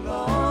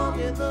along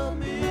in the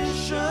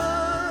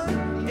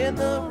mission, in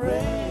the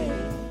rain.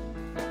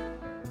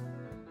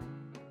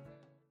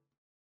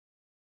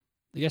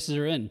 The guesses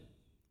are in.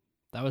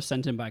 That was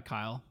sent in by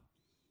Kyle.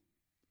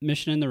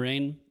 Mission in the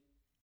Rain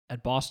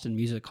at Boston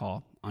Music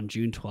Hall on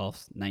June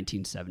 12th,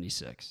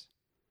 1976.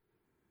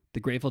 The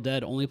Grateful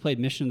Dead only played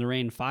Mission in the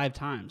Rain 5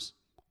 times,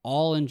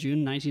 all in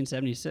June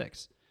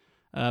 1976.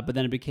 But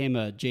then it became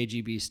a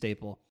JGB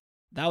staple.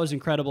 That was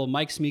incredible.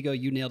 Mike Smigo,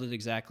 you nailed it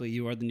exactly.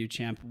 You are the new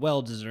champ.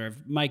 Well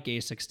deserved. Mike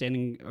Gasick,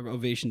 standing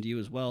ovation to you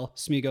as well.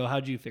 Smigo,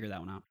 how'd you figure that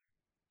one out?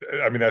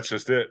 I mean, that's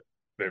just it.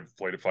 They've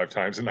played it 5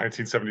 times in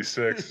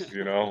 1976.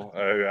 You know,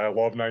 I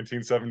love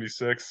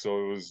 1976,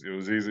 so it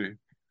was easy.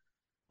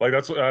 Like,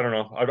 that's what, I don't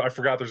know. I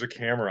forgot there's a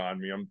camera on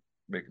me. I'm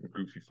making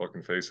goofy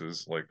fucking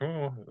faces. Like,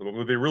 oh,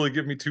 would they really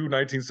give me 2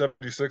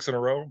 1976 in a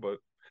row? But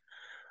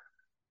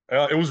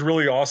it was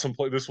really awesome.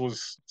 This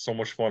was so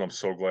much fun. I'm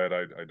so glad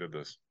I did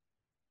this.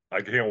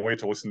 I can't wait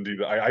to listen to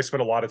you. I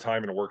spent a lot of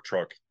time in a work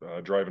truck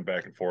driving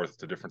back and forth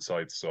to different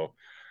sites, so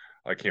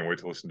I can't wait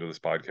to listen to this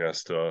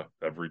podcast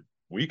every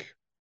week.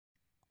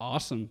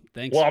 Awesome.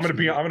 Thanks. Well, I'm gonna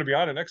be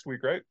on it next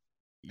week, right?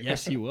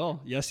 Yes, you will.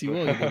 Yes, you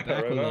will. You'll be back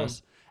Right with on.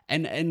 us.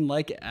 And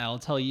like I'll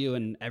tell you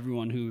and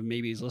everyone who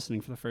maybe is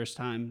listening for the first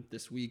time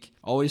this week,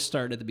 always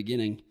start at the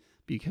beginning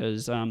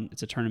because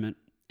it's a tournament.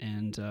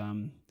 And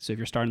so if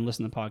you're starting to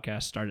listen to the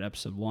podcast, start at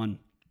episode 1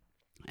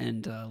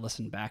 and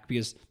listen back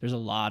because there's a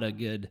lot of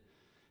good.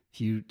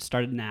 If you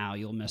started now,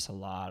 you'll miss a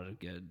lot of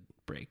good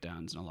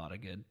breakdowns and a lot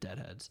of good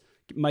deadheads.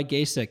 Mike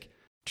Gasick,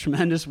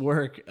 tremendous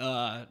work.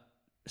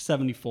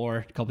 74,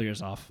 a couple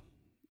years off.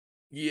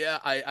 Yeah,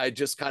 I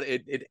just kind of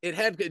it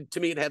had, to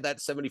me, it had that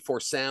 74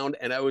 sound,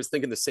 and I was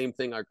thinking the same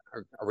thing. Are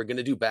we going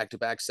to do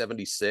back-to-back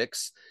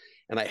 76?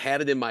 And I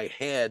had it in my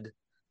head.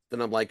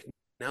 Then I'm like,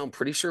 now I'm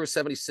pretty sure it was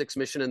 76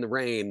 Mission in the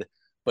Rain,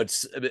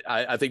 but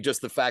I think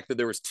just the fact that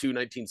there was 2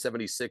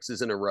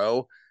 1976s in a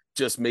row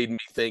just made me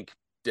think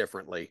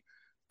differently.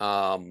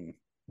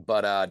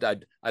 But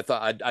I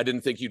thought I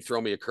didn't think you'd throw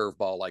me a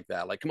curveball like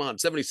that. Like, come on,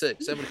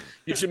 76, 70.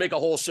 You should make a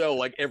whole show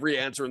like every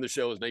answer in the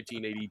show is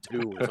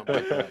 1982 or something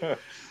like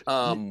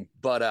that.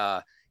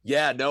 But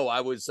yeah, no,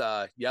 I was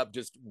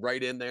just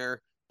right in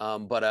there.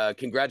 But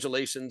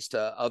congratulations to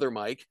other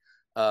Mike.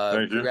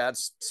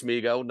 Congrats,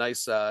 Smigo.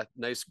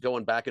 Nice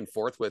going back and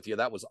forth with you.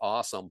 That was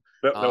awesome.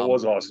 That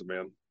was awesome,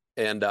 man.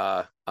 And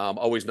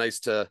always nice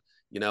to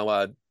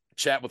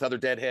chat with other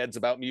deadheads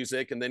about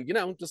music, and then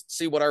just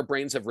see what our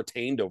brains have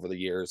retained over the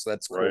years.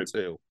 That's cool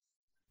too.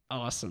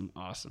 Awesome.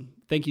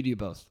 Thank you to you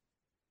both.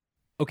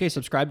 Okay,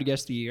 subscribe to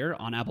Guest of the Year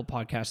on Apple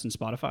Podcasts and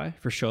Spotify.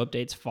 For show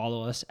updates,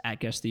 follow us at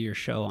Guest of the Year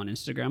Show on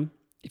Instagram.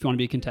 If you want to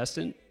be a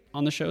contestant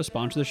on the show,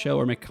 sponsor the show,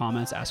 or make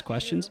comments, ask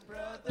questions,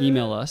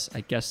 email us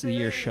at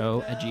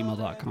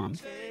guestoftheyearshow@gmail.com.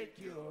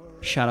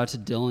 Shout out to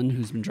Dylan,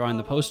 who's been drawing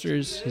the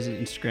posters. His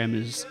Instagram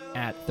is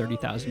at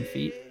 30,000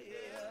 feet.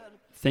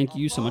 Thank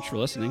you so much for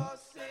listening.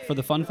 For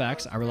the fun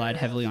facts, I relied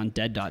heavily on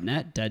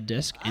Dead.net, Dead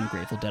Disc, and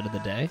Grateful Dead of the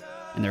Day,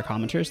 and their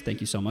commenters.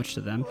 Thank you so much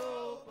to them.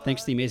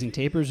 Thanks to the amazing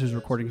Tapers, whose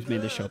recordings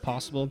made this show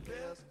possible.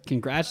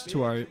 Congrats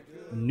to our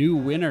new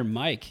winner,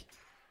 Mike.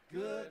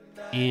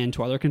 And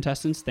to our other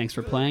contestants, thanks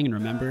for playing, and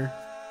remember,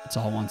 it's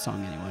all one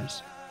song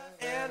anyways.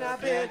 And I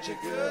bid you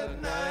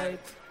good night,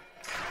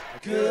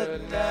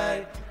 good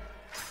night,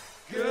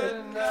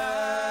 good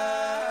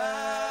night.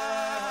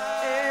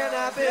 And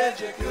I bid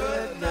you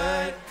good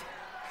night,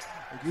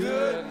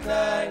 good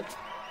night,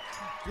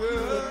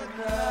 good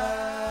night.